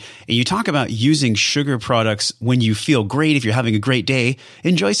dopamine. And you talk about using sugar products when you feel great. If you're having a great day,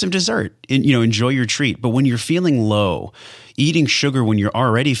 enjoy some dessert, enjoy your treat. But when you're feeling low, eating sugar when you're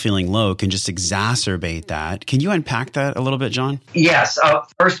already feeling low can just exacerbate that. Can you unpack that a little bit, John? Yes.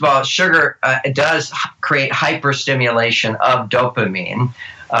 First of all, sugar does create hyperstimulation of dopamine.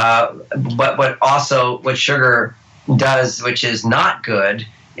 But what sugar does, which is not good,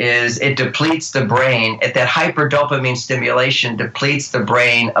 is it depletes the brain. That hyperdopamine stimulation depletes the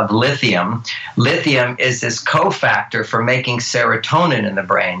brain of lithium. Lithium is this cofactor for making serotonin in the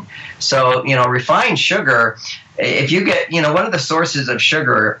brain. So, refined sugar, if you get, one of the sources of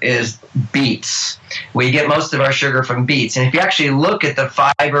sugar is beets. We get most of our sugar from beets. And if you actually look at the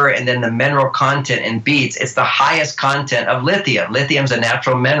fiber and then the mineral content in beets, it's the highest content of lithium. Lithium is a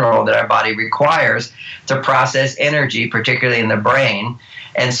natural mineral that our body requires to process energy, particularly in the brain.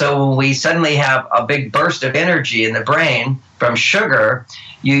 And so when we suddenly have a big burst of energy in the brain from sugar,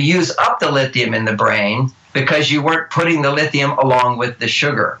 you use up the lithium in the brain because you weren't putting the lithium along with the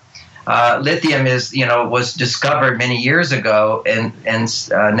sugar. Lithium was discovered many years ago in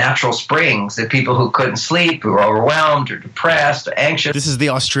natural springs. That people who couldn't sleep, who were overwhelmed or depressed or anxious. This is the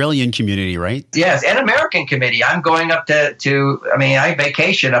Australian community, right? Yes, and American community. I'm going up I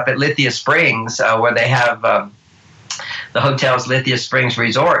vacation up at Lithia Springs where they have the hotel's Lithia Springs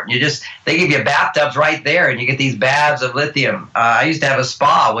Resort. They give you bathtubs right there, and you get these baths of lithium. I used to have a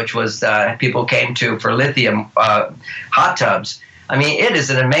spa, which was people came to for lithium hot tubs. It is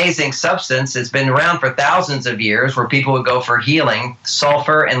an amazing substance. It's been around for thousands of years where people would go for healing,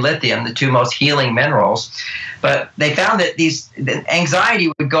 sulfur and lithium, the two most healing minerals. But they found that the anxiety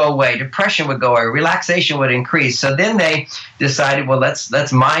would go away, depression would go away, relaxation would increase. So then they decided, well,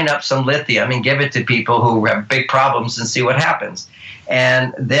 let's mine up some lithium and give it to people who have big problems and see what happens.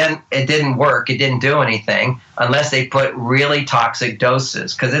 And then it didn't work. It didn't do anything unless they put really toxic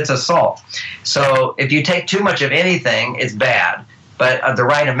doses because it's a salt. So if you take too much of anything, it's bad. But the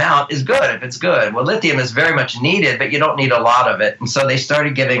right amount is good if it's good. Well, lithium is very much needed, but you don't need a lot of it. And so they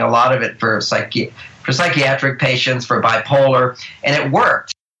started giving a lot of it for psychiatric patients, for bipolar, and it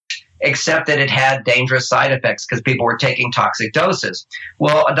worked. except that it had dangerous side effects because people were taking toxic doses.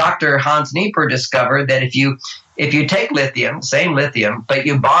 Well, Dr. Hans Nieper discovered that if you take lithium, same lithium, but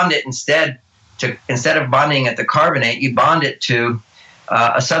you bond it instead of bonding it to carbonate, you bond it to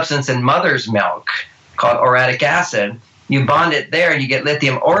a substance in mother's milk called orotic acid. You bond it there and you get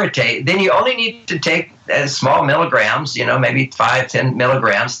lithium orotate. Then you only need to take small milligrams, maybe 5-10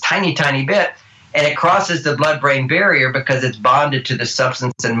 milligrams, tiny, tiny bit, and it crosses the blood-brain barrier because it's bonded to the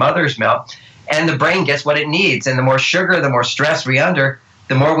substance in mother's milk, and the brain gets what it needs. And the more sugar, the more stress we're under,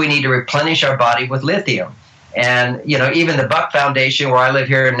 the more we need to replenish our body with lithium. And, even the Buck Foundation, where I live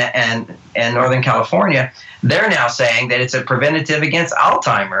here in Northern California, they're now saying that it's a preventative against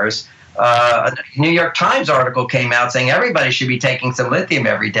Alzheimer's. A New York Times article came out saying everybody should be taking some lithium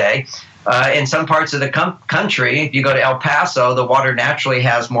every day. In some parts of the country, if you go to El Paso, the water naturally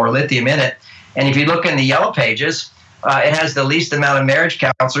has more lithium in it. And if you look in the yellow pages, it has the least amount of marriage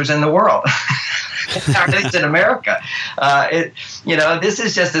counselors in the world, at least in America. This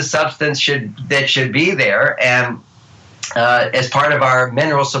is just a substance that should be there, and as part of our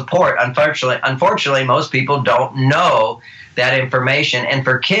mineral support. Unfortunately, most people don't know that information. And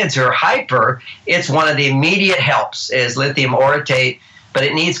for kids who are hyper, it's one of the immediate helps is lithium orotate, but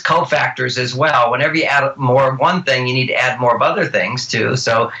it needs cofactors as well. Whenever you add more of one thing, you need to add more of other things too.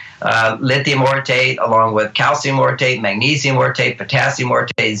 So lithium orotate along with calcium orotate, magnesium orotate, potassium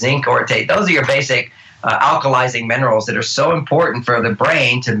orotate, zinc orotate. Those are your basic alkalizing minerals that are so important for the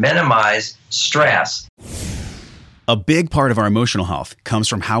brain to minimize stress. A big part of our emotional health comes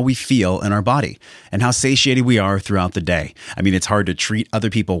from how we feel in our body and how satiated we are throughout the day. I mean, it's hard to treat other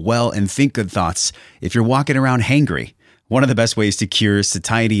people well and think good thoughts if you're walking around hangry. One of the best ways to cure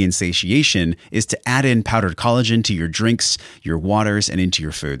satiety and satiation is to add in powdered collagen to your drinks, your waters, and into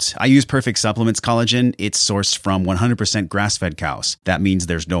your foods. I use Perfect Supplements collagen. It's sourced from 100% grass-fed cows. That means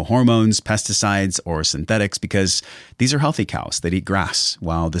there's no hormones, pesticides, or synthetics because these are healthy cows that eat grass,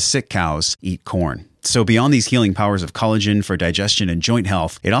 while the sick cows eat corn. So beyond these healing powers of collagen for digestion and joint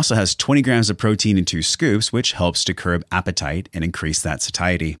health, it also has 20 grams of protein in 2 scoops, which helps to curb appetite and increase that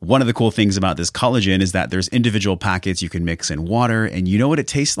satiety. One of the cool things about this collagen is that there's individual packets you can mix in water, and you know what it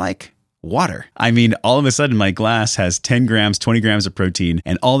tastes like? Water. I mean, all of a sudden my glass has 10 grams, 20 grams of protein,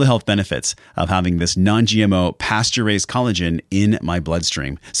 and all the health benefits of having this non-GMO pasture-raised collagen in my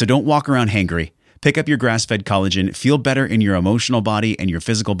bloodstream. So don't walk around hangry. Pick up your grass-fed collagen, feel better in your emotional body and your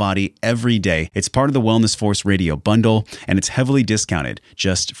physical body every day. It's part of the Wellness Force Radio bundle, and it's heavily discounted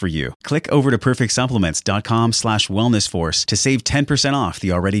just for you. Click over to perfectsupplements.com/wellnessforce to save 10% off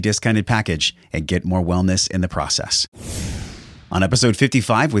the already discounted package and get more wellness in the process. On episode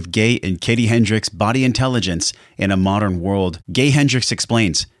 55 with Gay and Katie Hendricks, Body Intelligence in a Modern World, Gay Hendricks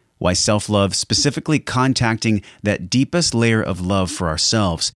explains why self-love, specifically contacting that deepest layer of love for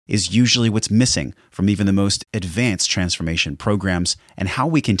ourselves, is usually what's missing from even the most advanced transformation programs, and how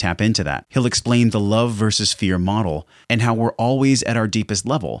we can tap into that. He'll explain the love versus fear model and how we're always at our deepest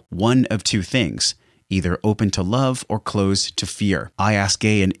level, one of two things: either open to love or closed to fear. I ask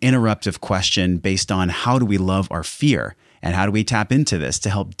Gay an interruptive question based on how do we love our fear? And how do we tap into this to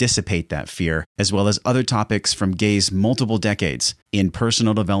help dissipate that fear, as well as other topics from Gay's multiple decades in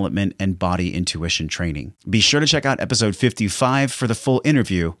personal development and body intuition training. Be sure to check out episode 55 for the full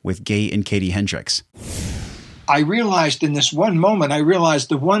interview with Gay and Katie Hendricks. I realized in this one moment,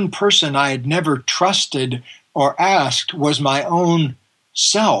 the one person I had never trusted or asked was my own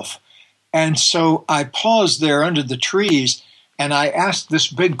self. And so I paused there under the trees and I asked this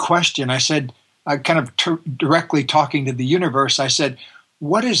big question. I said, I kind of directly talking to the universe, I said,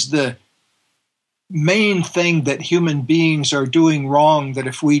 what is the main thing that human beings are doing wrong that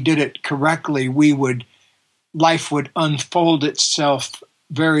if we did it correctly, life would unfold itself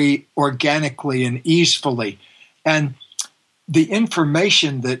very organically and easefully? And the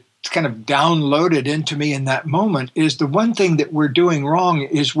information that kind of downloaded into me in that moment is the one thing that we're doing wrong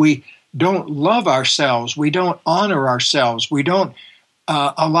is we don't love ourselves. We don't honor ourselves. We don't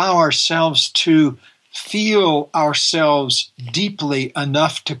allow ourselves to feel ourselves deeply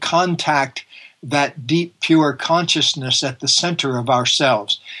enough to contact that deep, pure consciousness at the center of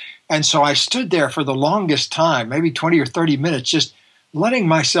ourselves. And so I stood there for the longest time, maybe 20 or 30 minutes, just letting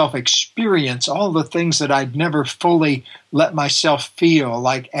myself experience all the things that I'd never fully let myself feel,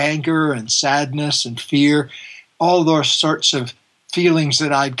 like anger and sadness and fear, all those sorts of feelings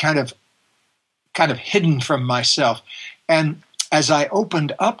that I'd kind of hidden from myself. And as I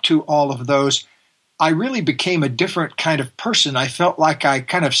opened up to all of those, I really became a different kind of person. I felt like I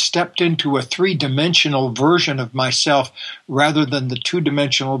kind of stepped into a 3-dimensional version of myself rather than the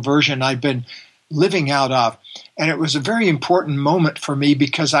 2-dimensional version I'd been living out of. And it was a very important moment for me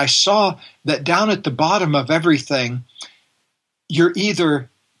because I saw that down at the bottom of everything, you're either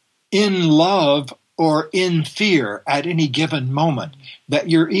in love or in fear at any given moment, that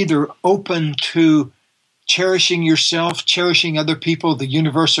you're either open to cherishing yourself, cherishing other people, the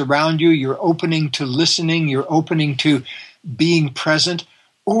universe around you, you're opening to listening, you're opening to being present,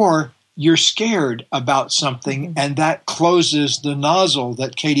 or you're scared about something, and that closes the nozzle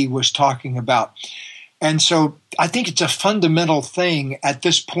that Katie was talking about. And so I think it's a fundamental thing at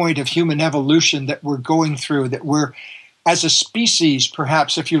this point of human evolution that we're going through, that we're, as a species,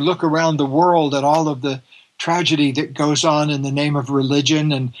 perhaps, if you look around the world at all of the tragedy that goes on in the name of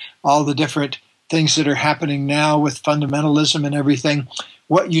religion and all the different things that are happening now with fundamentalism and everything,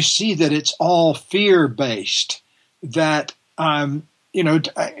 what you see that it's all fear-based, that, in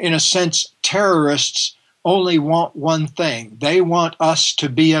a sense, terrorists only want one thing. They want us to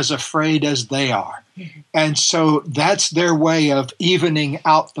be as afraid as they are. Mm-hmm. And so that's their way of evening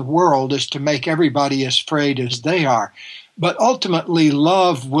out the world, is to make everybody as afraid as they are. But ultimately,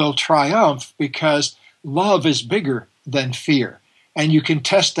 love will triumph because love is bigger than fear. And you can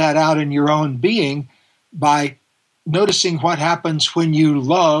test that out in your own being by noticing what happens when you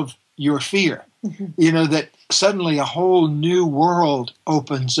love your fear. Mm-hmm. That suddenly a whole new world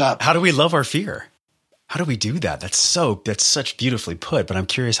opens up. How do we love our fear? How do we do that? That's such beautifully put, but I'm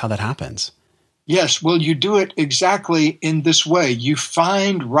curious how that happens. Yes, well, you do it exactly in this way. You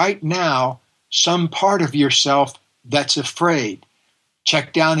find right now some part of yourself that's afraid.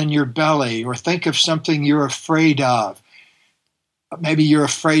 Check down in your belly or think of something you're afraid of. Maybe you're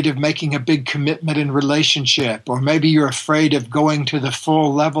afraid of making a big commitment in relationship, or maybe you're afraid of going to the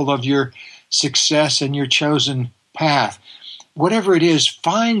full level of your success and your chosen path. Whatever it is,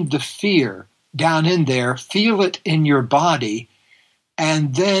 find the fear down in there, feel it in your body,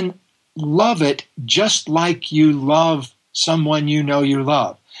 and then love it just like you love someone you know you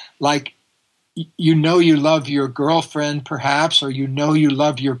love. Like you love your girlfriend perhaps, or you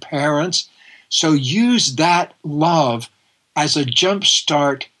love your parents. So use that love as a jump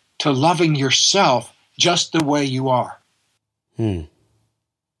start to loving yourself just the way you are.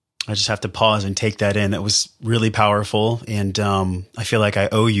 I just have to pause and take that in. That was really powerful. And I feel like I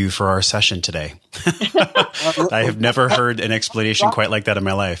owe you for our session today. I have never heard an explanation quite like that in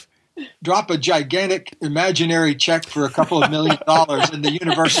my life. Drop a gigantic imaginary check for $2 million in the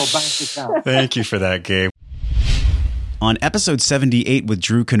Universal Bank account. Thank you for that, Gabe. On episode 78 with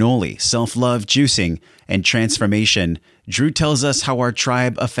Drew Canole, Self-Love, Juicing, and Transformation, Drew tells us how our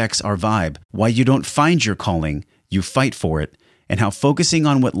tribe affects our vibe, why you don't find your calling, you fight for it, and how focusing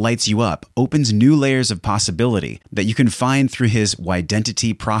on what lights you up opens new layers of possibility that you can find through his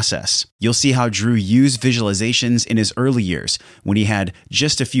Widenticity process. You'll see how Drew used visualizations in his early years when he had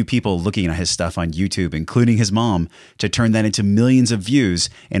just a few people looking at his stuff on YouTube, including his mom, to turn that into millions of views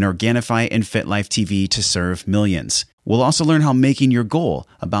and Organifi and FitLife TV to serve millions. We'll also learn how making your goal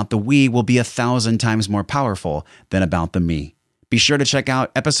about the we will be 1,000 times more powerful than about the me. Be sure to check out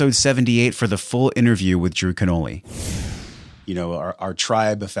episode 78 for the full interview with Drew Canole. Our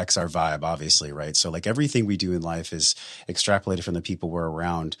tribe affects our vibe, obviously, right? So like everything we do in life is extrapolated from the people we're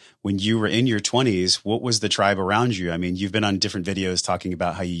around. When you were in your 20s, what was the tribe around you? I mean, you've been on different videos talking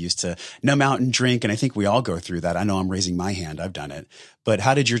about how you used to numb out and drink, and I think we all go through that. I know I'm raising my hand. I've done it. But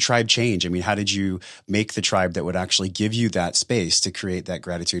how did your tribe change? I mean, how did you make the tribe that would actually give you that space to create that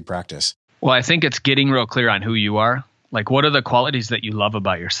gratitude practice? Well, I think it's getting real clear on who you are. Like, what are the qualities that you love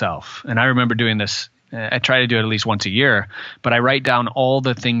about yourself? And I remember doing this. I try to do it at least once a year, but I write down all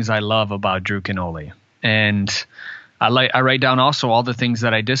the things I love about Drew Canole. And I write down also all the things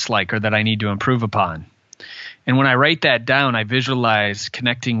that I dislike or that I need to improve upon. And when I write that down, I visualize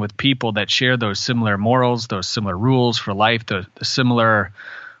connecting with people that share those similar morals, those similar rules for life, the similar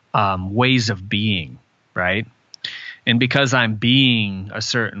ways of being, right? And because I'm being a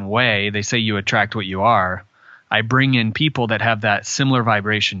certain way, they say you attract what you are, I bring in people that have that similar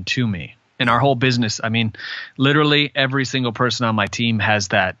vibration to me. In our whole business, I mean, literally every single person on my team has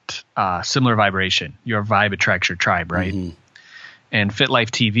that similar vibration. Your vibe attracts your tribe, right? Mm-hmm. And FitLife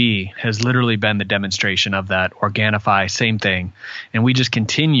TV has literally been the demonstration of that. Organifi, same thing. And we just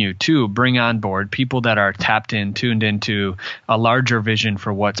continue to bring on board people that are tapped in, tuned into a larger vision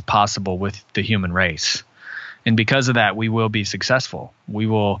for what's possible with the human race. And because of that, we will be successful. We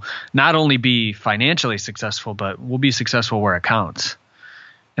will not only be financially successful, but we'll be successful where it counts.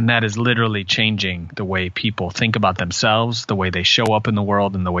 And that is literally changing the way people think about themselves, the way they show up in the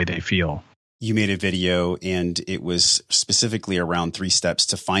world, and the way they feel. You made a video and it was specifically around 3 steps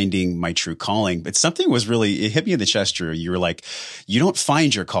to finding my true calling. But something was really, it hit me in the chest, Drew. You were like, you don't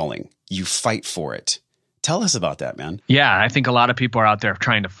find your calling, you fight for it. Tell us about that, man. Yeah, I think a lot of people are out there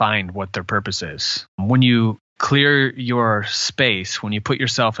trying to find what their purpose is. When you clear your space, when you put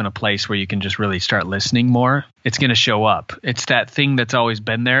yourself in a place where you can just really start listening more, it's going to show up. It's that thing that's always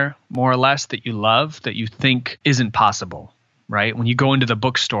been there, more or less, that you love, that you think isn't possible, right? When you go into the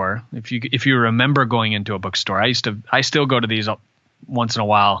bookstore, if you remember going into a bookstore, I still go to these once in a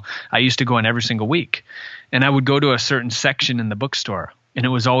while. I used to go in every single week, and I would go to a certain section in the bookstore, and it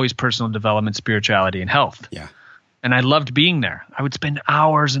was always personal development, spirituality, and health. Yeah. And I loved being there. I would spend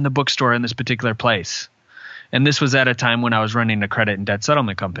hours in the bookstore in this particular place. And this was at a time when I was running a credit and debt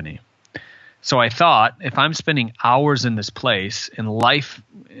settlement company. So I thought, if I'm spending hours in this place, and life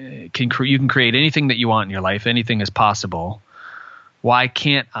you can create anything that you want in your life, anything is possible, why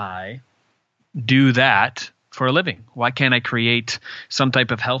can't I do that for a living? Why can't I create some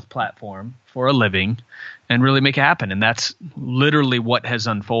type of health platform for a living and really make it happen? And that's literally what has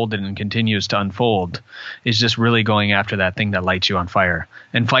unfolded and continues to unfold, is just really going after that thing that lights you on fire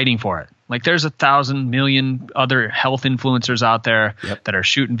and fighting for it. Like, there's 1,000 million other health influencers out there that are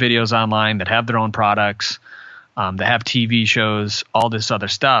shooting videos online, that have their own products, that have TV shows, all this other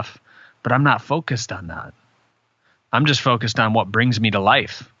stuff. But I'm not focused on that. I'm just focused on what brings me to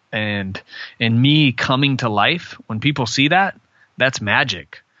life. And in me coming to life, when people see that, that's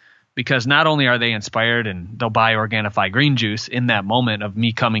magic. Because not only are they inspired and they'll buy Organifi green juice in that moment of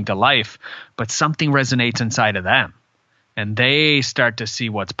me coming to life, but something resonates inside of them. And they start to see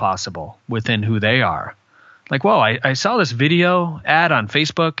what's possible within who they are. Like, whoa, I saw this video ad on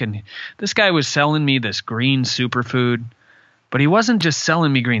Facebook, and this guy was selling me this green superfood. But he wasn't just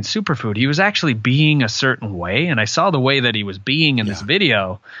selling me green superfood. He was actually being a certain way. And I saw the way that he was being in this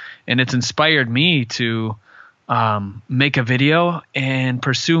video. And it's inspired me to make a video and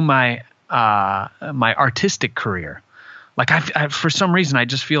pursue my artistic career. Like, I for some reason, I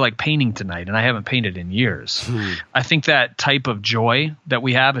just feel like painting tonight, and I haven't painted in years. I think that type of joy that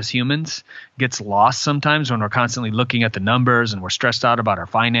we have as humans gets lost sometimes when we're constantly looking at the numbers and we're stressed out about our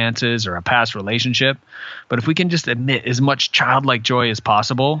finances or a past relationship. But if we can just admit as much childlike joy as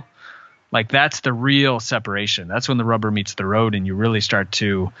possible, like, that's the real separation. That's when the rubber meets the road and you really start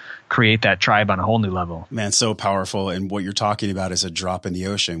to create that tribe on a whole new level. Man, so powerful. And what you're talking about is a drop in the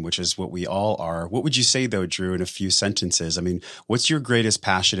ocean, which is what we all are. What would you say, though, Drew, in a few sentences? I mean, what's your greatest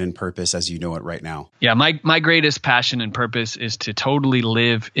passion and purpose as you know it right now? Yeah, my greatest passion and purpose is to totally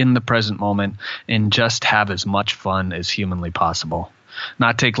live in the present moment and just have as much fun as humanly possible.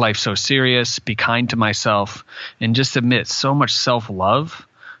 Not take life so serious, be kind to myself, and just admit so much self-love,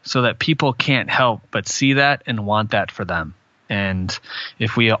 so that people can't help but see that and want that for them. And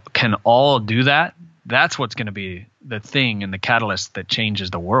if we can all do that, that's what's going to be the thing and the catalyst that changes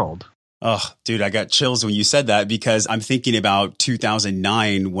the world. Oh, dude, I got chills when you said that, because I'm thinking about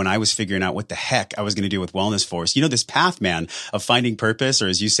 2009 when I was figuring out what the heck I was going to do with Wellness Force. You know, this path, man, of finding purpose, or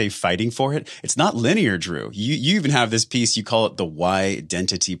as you say, fighting for it. It's not linear, Drew. You even have this piece, you call it the why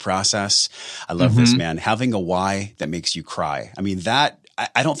identity process. I love this, man. Having a why that makes you cry. I mean, that,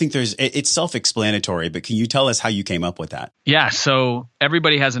 I don't think it's self-explanatory, but can you tell us how you came up with that? Yeah. So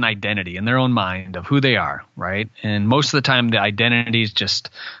everybody has an identity in their own mind of who they are, right? And most of the time the identity is just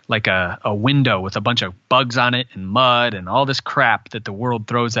like a window with a bunch of bugs on it and mud and all this crap that the world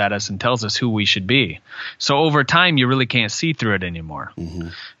throws at us and tells us who we should be. So over time, you really can't see through it anymore.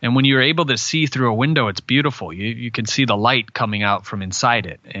 And when you're able to see through a window, it's beautiful. You can see the light coming out from inside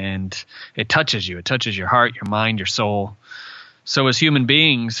it, and it touches you. It touches your heart, your mind, your soul. So as human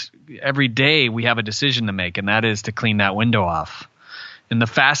beings, every day we have a decision to make, and that is to clean that window off. And the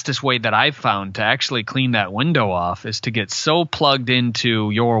fastest way that I've found to actually clean that window off is to get so plugged into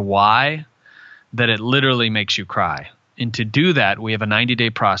your why that it literally makes you cry. And to do that, we have a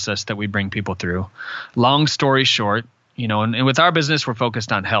 90-day process that we bring people through. Long story short, you know, and with our business, we're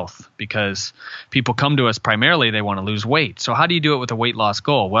focused on health, because people come to us primarily, they want to lose weight. So how do you do it with a weight loss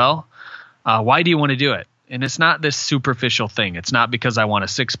goal? Well, why do you want to do it? And it's not this superficial thing. It's not because I want a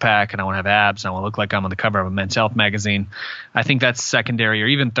six-pack and I want to have abs and I want to look like I'm on the cover of a Men's Health magazine. I think that's secondary, or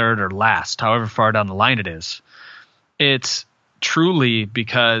even third or last, however far down the line it is. It's truly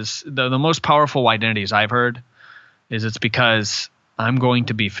because the most powerful identities I've heard is it's because I'm going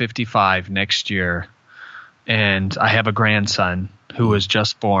to be 55 next year, and I have a grandson who was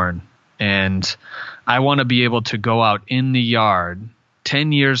just born, and I want to be able to go out in the yard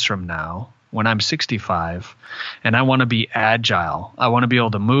 10 years from now when I'm 65, and I want to be agile. I want to be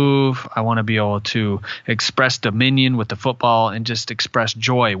able to move. I want to be able to express dominion with the football and just express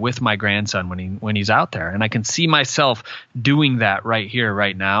joy with my grandson when he's out there. And I can see myself doing that right here,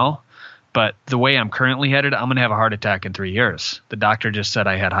 right now, But the way I'm currently headed, I'm going to have a heart attack in 3 years. The doctor just said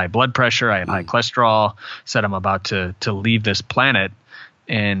I had high blood pressure, I had high cholesterol, said I'm about to leave this planet,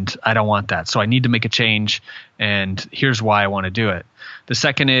 and I don't want that. So I need to make a change, and here's why I want to do it. The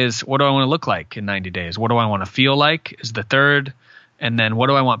second is, what do I want to look like in 90 days? What do I want to feel like is the third. And then what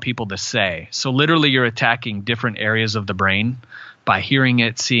do I want people to say? So literally you're attacking different areas of the brain by hearing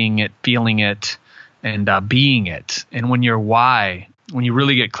it, seeing it, feeling it, and being it. And when you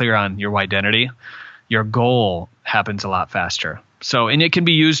really get clear on your identity, your goal happens a lot faster. So, and it can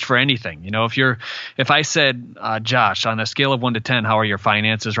be used for anything. If I said, Josh, on a scale of 1 to 10, how are your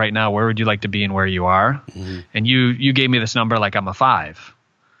finances right now? Where would you like to be and where you are? Mm-hmm. And you gave me this number like I'm a 5.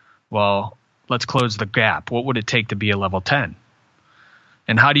 Well, let's close the gap. What would it take to be a level 10?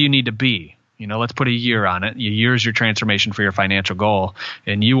 And how do you need to be? Let's put a year on it. A year is your transformation for your financial goal.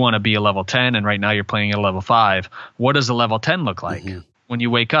 And you want to be a level 10, and right now you're playing at a level 5. What does a level 10 look like? Mm-hmm. When you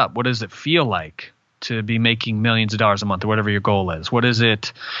wake up, what does it feel like to be making millions of dollars a month or whatever your goal is? What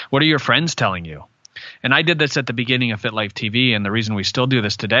are your friends telling you? And I did this at the beginning of FitLife TV, and the reason we still do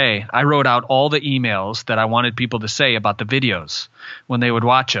this today, I wrote out all the emails that I wanted people to say about the videos when they would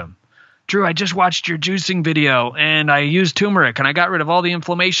watch them. Drew, I just watched your juicing video and I used turmeric and I got rid of all the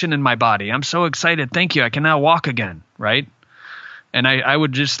inflammation in my body. I'm so excited. Thank you. I can now walk again. Right. And I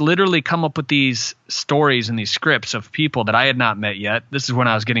would just literally come up with these stories and these scripts of people that I had not met yet. This is when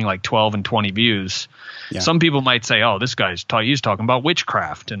I was getting like 12 and 20 views. Yeah. Some people might say, oh, this guy's he's talking about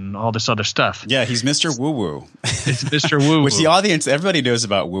witchcraft and all this other stuff. Yeah, he's Mr. Woo-Woo. It's Mr. Woo-Woo. Which the audience, everybody knows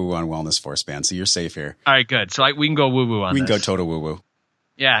about woo-woo on Wellness Force, man. So you're safe here. All right, good. So we can go woo-woo on this. We can go total woo-woo.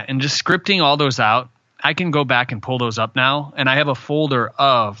 Yeah, and just scripting all those out, I can go back and pull those up now, and I have a folder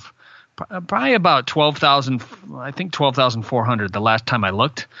of probably about 12,000, I think 12,400 the last time I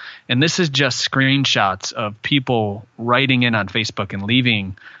looked, and this is just screenshots of people writing in on Facebook and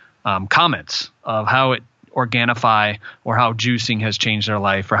leaving comments of how Organifi or how juicing has changed their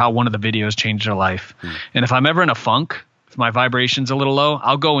life or how one of the videos changed their life. And if I'm ever in a funk, if my vibration's a little low,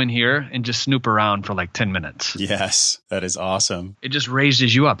 I'll go in here and just snoop around for like 10 minutes. Yes, that is awesome. It just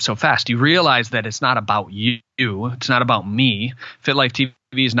raises you up so fast. You realize that it's not about you. It's not about me. FitLife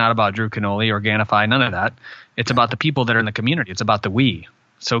TV is not about Drew Canole, Organifi, none of that. It's about the people that are in the community. It's about the we.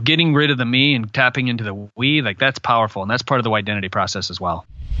 So getting rid of the me and tapping into the we, like that's powerful. And that's part of the identity process as well.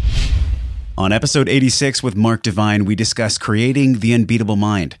 On episode 86 with Mark Divine, we discuss creating the unbeatable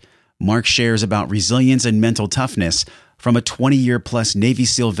mind. Mark shares about resilience and mental toughness from a 20-year-plus Navy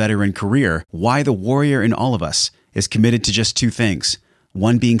SEAL veteran career, why the warrior in all of us is committed to just two things,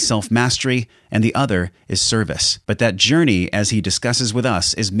 one being self-mastery and the other is service. But that journey, as he discusses with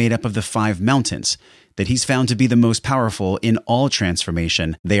us, is made up of the 5 mountains that he's found to be the most powerful in all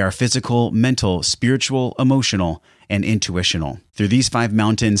transformation. They are physical, mental, spiritual, emotional, and intuitional. Through these 5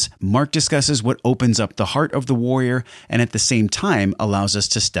 mountains, Mark discusses what opens up the heart of the warrior and at the same time allows us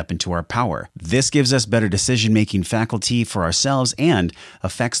to step into our power. This gives us better decision-making faculty for ourselves and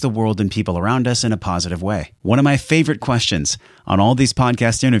affects the world and people around us in a positive way. One of my favorite questions on all these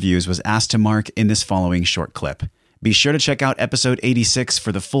podcast interviews was asked to Mark in this following short clip. Be sure to check out episode 86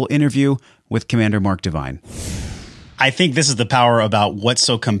 for the full interview with Commander Mark Divine. I think this is the power about what's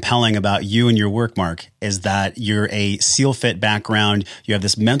so compelling about you and your work, Mark, is that you're a SEAL Fit background. You have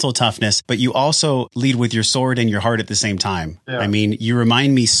this mental toughness, but you also lead with your sword and your heart at the same time. Yeah. I mean, you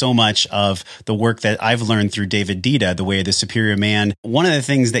remind me so much of the work that I've learned through David Deida, The Way of the Superior Man. One of the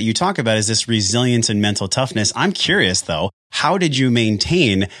things that you talk about is this resilience and mental toughness. I'm curious, though, how did you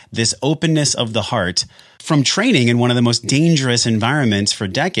maintain this openness of the heart from training in one of the most dangerous environments for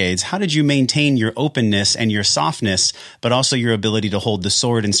decades? How did you maintain your openness and your softness, but also your ability to hold the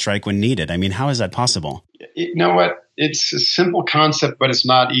sword and strike when needed? I mean, how is that possible? You know what? It's a simple concept, but it's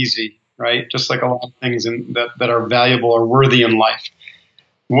not easy, right? Just like a lot of things that are valuable or worthy in life.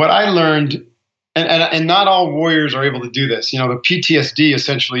 What I learned, and not all warriors are able to do this. You know, the PTSD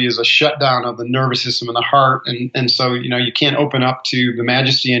essentially is a shutdown of the nervous system and the heart. And so, you know, you can't open up to the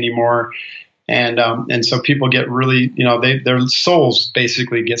majesty anymore. And so people get really, you know, their souls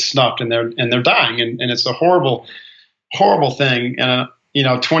basically get snuffed and they're dying. And it's a horrible, horrible thing. And,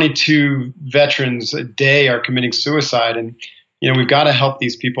 22 veterans a day are committing suicide. And, you know, we've got to help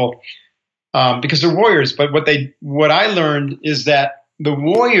these people because they're warriors. But what I learned is that the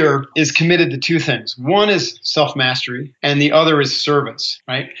warrior is committed to two things. One is self-mastery and the other is service,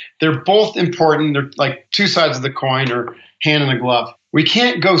 right? They're both important. They're like two sides of the coin or hand in a glove. We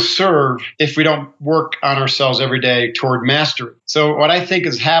can't go serve if we don't work on ourselves every day toward mastery. So what I think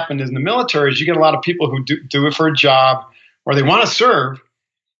has happened in the military is you get a lot of people who do it for a job or they want to serve,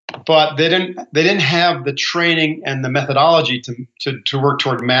 but they didn't have the training and the methodology to work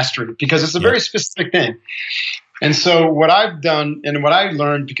toward mastery, because it's a very specific thing. And so what I've done and what I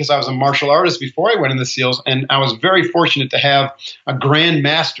learned, because I was a martial artist before I went into SEALs, and I was very fortunate to have a grand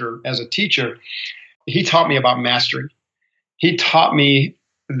master as a teacher, he taught me about mastery. He taught me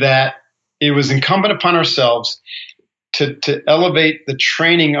that it was incumbent upon ourselves to elevate the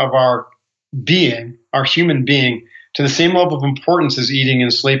training of our being, our human being, to the same level of importance as eating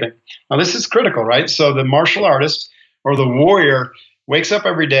and sleeping. Now, this is critical, right? So the martial artist or the warrior wakes up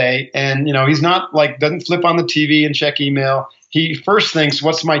every day and, he's not doesn't flip on the TV and check email. He first thinks,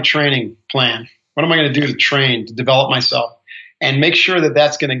 what's my training plan? What am I going to do to train, to develop myself, and make sure that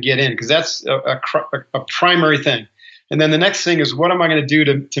that's going to get in, because that's a primary thing. And then the next thing is, what am I going to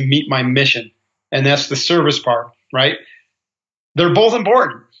do to meet my mission? And that's the service part, right? They're both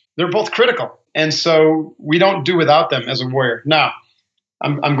important. They're both critical. And so we don't do without them as a warrior. Now,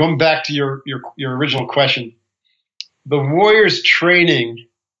 I'm going back to your original question. The warrior's training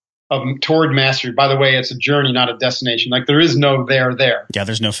toward mastery, by the way, it's a journey, not a destination. There is no there. Yeah,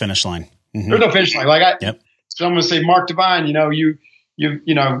 there's no finish line. Mm-hmm. There's no finish line. So I'm going to say, Mark Divine, you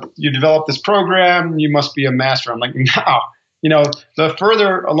developed this program, you must be a master. I'm like, no. The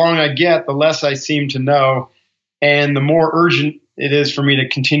further along I get, the less I seem to know, and the more urgent it is for me to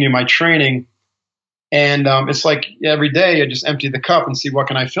continue my training. And it's like every day I just empty the cup and see what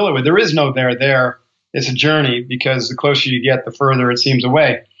can I fill it with. There is no there. It's a journey, because the closer you get, the further it seems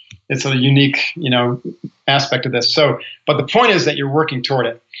away. It's a unique, aspect of this. So, but the point is that you're working toward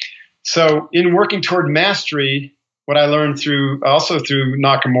it. So in working toward mastery, what I learned through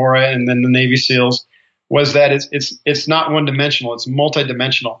Nakamura and then the Navy SEALs was that it's not one-dimensional, it's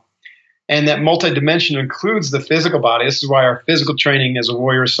multidimensional. And that multidimension includes the physical body. This is why our physical training as a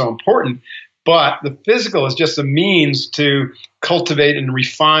warrior is so important. But the physical is just a means to cultivate and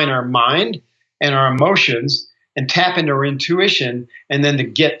refine our mind and our emotions and tap into our intuition, and then to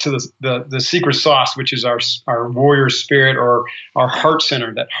get to the secret sauce, which is our warrior spirit, or our heart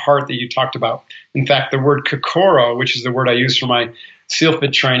center, that heart that you talked about. In fact, the word kokoro, which is the word I use for my SEAL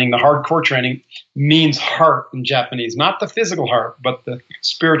Fit training, the hardcore training, means heart in Japanese, not the physical heart, but the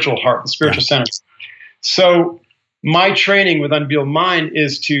spiritual heart, the spiritual center. So my training with Unveiled Mind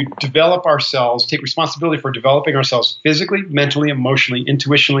is to develop ourselves, take responsibility for developing ourselves physically, mentally, emotionally,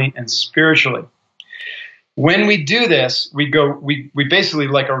 intuitionally, and spiritually. When we do this, we basically,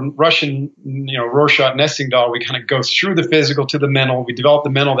 like a Russian, Rorschach nesting doll, we kind of go through the physical to the mental. We develop the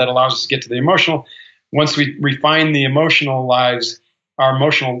mental that allows us to get to the emotional. Once we refine the emotional lives, our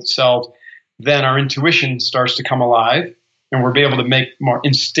emotional self, then our intuition starts to come alive, and we'll be able to make more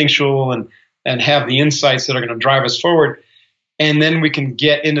instinctual and have the insights that are going to drive us forward. And then we can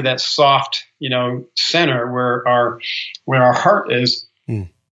get into that soft, center where our heart is.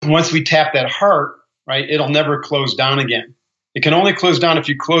 Once we tap that heart, right, it'll never close down again. It can only close down if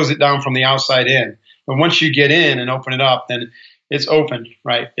you close it down from the outside in. But once you get in and open it up, then it's open,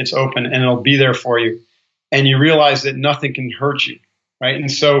 right? It's open, and it'll be there for you. And you realize that nothing can hurt you, right?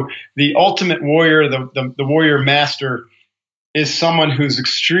 And so the ultimate warrior, the warrior master, is someone who's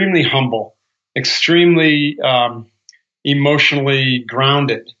extremely humble, extremely emotionally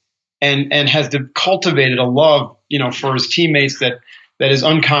grounded, and has cultivated a love, for his teammates that is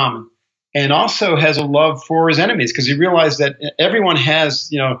uncommon. And also has a love for his enemies, because he realized that everyone has,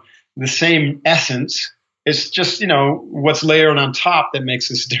 the same essence. It's just, what's layered on top that makes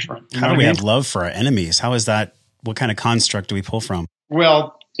us different. How do we have love for our enemies? How is that? What kind of construct do we pull from?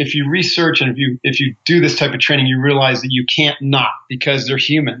 Well, if you research and if you do this type of training, you realize that you can't not, because they're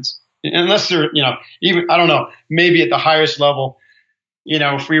humans. Unless they're, even, I don't know, maybe at the highest level,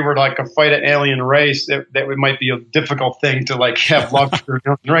 if we were to fight an alien race, that might be a difficult thing to have love for an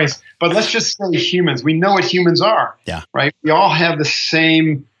alien race. But let's just say humans. We know what humans are. Yeah. Right. We all have the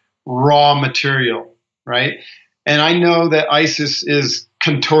same raw material. Right. And I know that ISIS is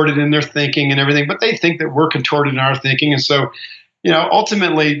contorted in their thinking and everything, but they think that we're contorted in our thinking. And so,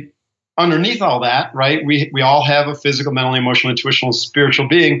 ultimately, underneath all that, right, we all have a physical, mental, emotional, intuitional, spiritual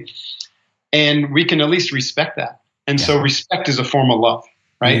being, and we can at least respect that. And so respect is a form of love,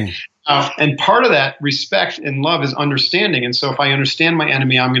 right? And part of that respect and love is understanding. And so if I understand my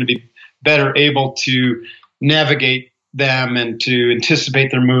enemy, I'm going to be better able to navigate them and to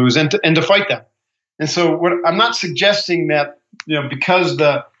anticipate their moves and to fight them. And so I'm not suggesting that, because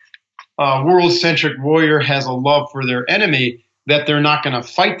the world-centric warrior has a love for their enemy, that they're not going to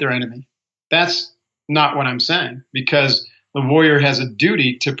fight their enemy. That's not what I'm saying, because the warrior has a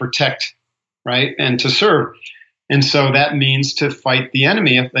duty to protect, right, and to serve. And so that means to fight the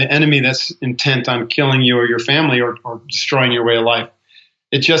enemy, if the enemy that's intent on killing you or your family or destroying your way of life.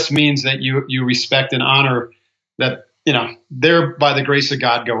 It just means that you respect and honor that, there by the grace of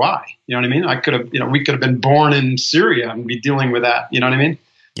God go I. You know what I mean? We could have been born in Syria and be dealing with that. You know what I mean?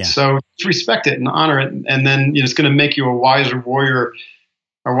 Yeah. So just respect it and honor it, and then it's going to make you a wiser warrior,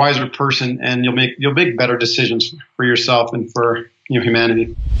 a wiser person, and you'll make better decisions for yourself and for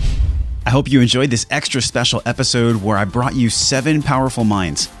humanity. I hope you enjoyed this extra special episode where I brought you 7 powerful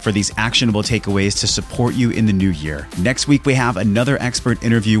minds for these actionable takeaways to support you in the new year. Next week, we have another expert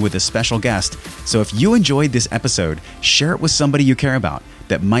interview with a special guest. So if you enjoyed this episode, share it with somebody you care about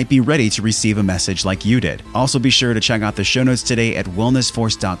that might be ready to receive a message like you did. Also, be sure to check out the show notes today at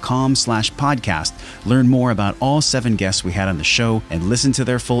wellnessforce.com/podcast. Learn more about all 7 guests we had on the show and listen to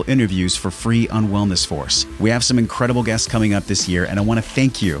their full interviews for free on Wellness Force. We have some incredible guests coming up this year, and I want to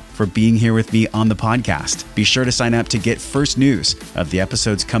thank you for being here with me on the podcast. Be sure to sign up to get first news of the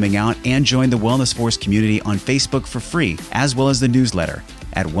episodes coming out and join the Wellness Force community on Facebook for free, as well as the newsletter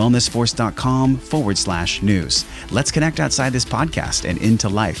at wellnessforce.com/news. Let's connect outside this podcast and into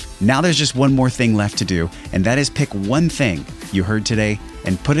life. Now there's just one more thing left to do, and that is pick one thing you heard today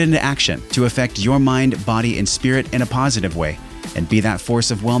and put it into action to affect your mind, body, and spirit in a positive way, and be that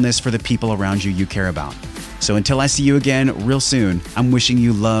force of wellness for the people around you care about. So until I see you again real soon, I'm wishing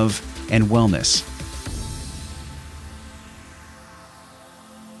you love and wellness.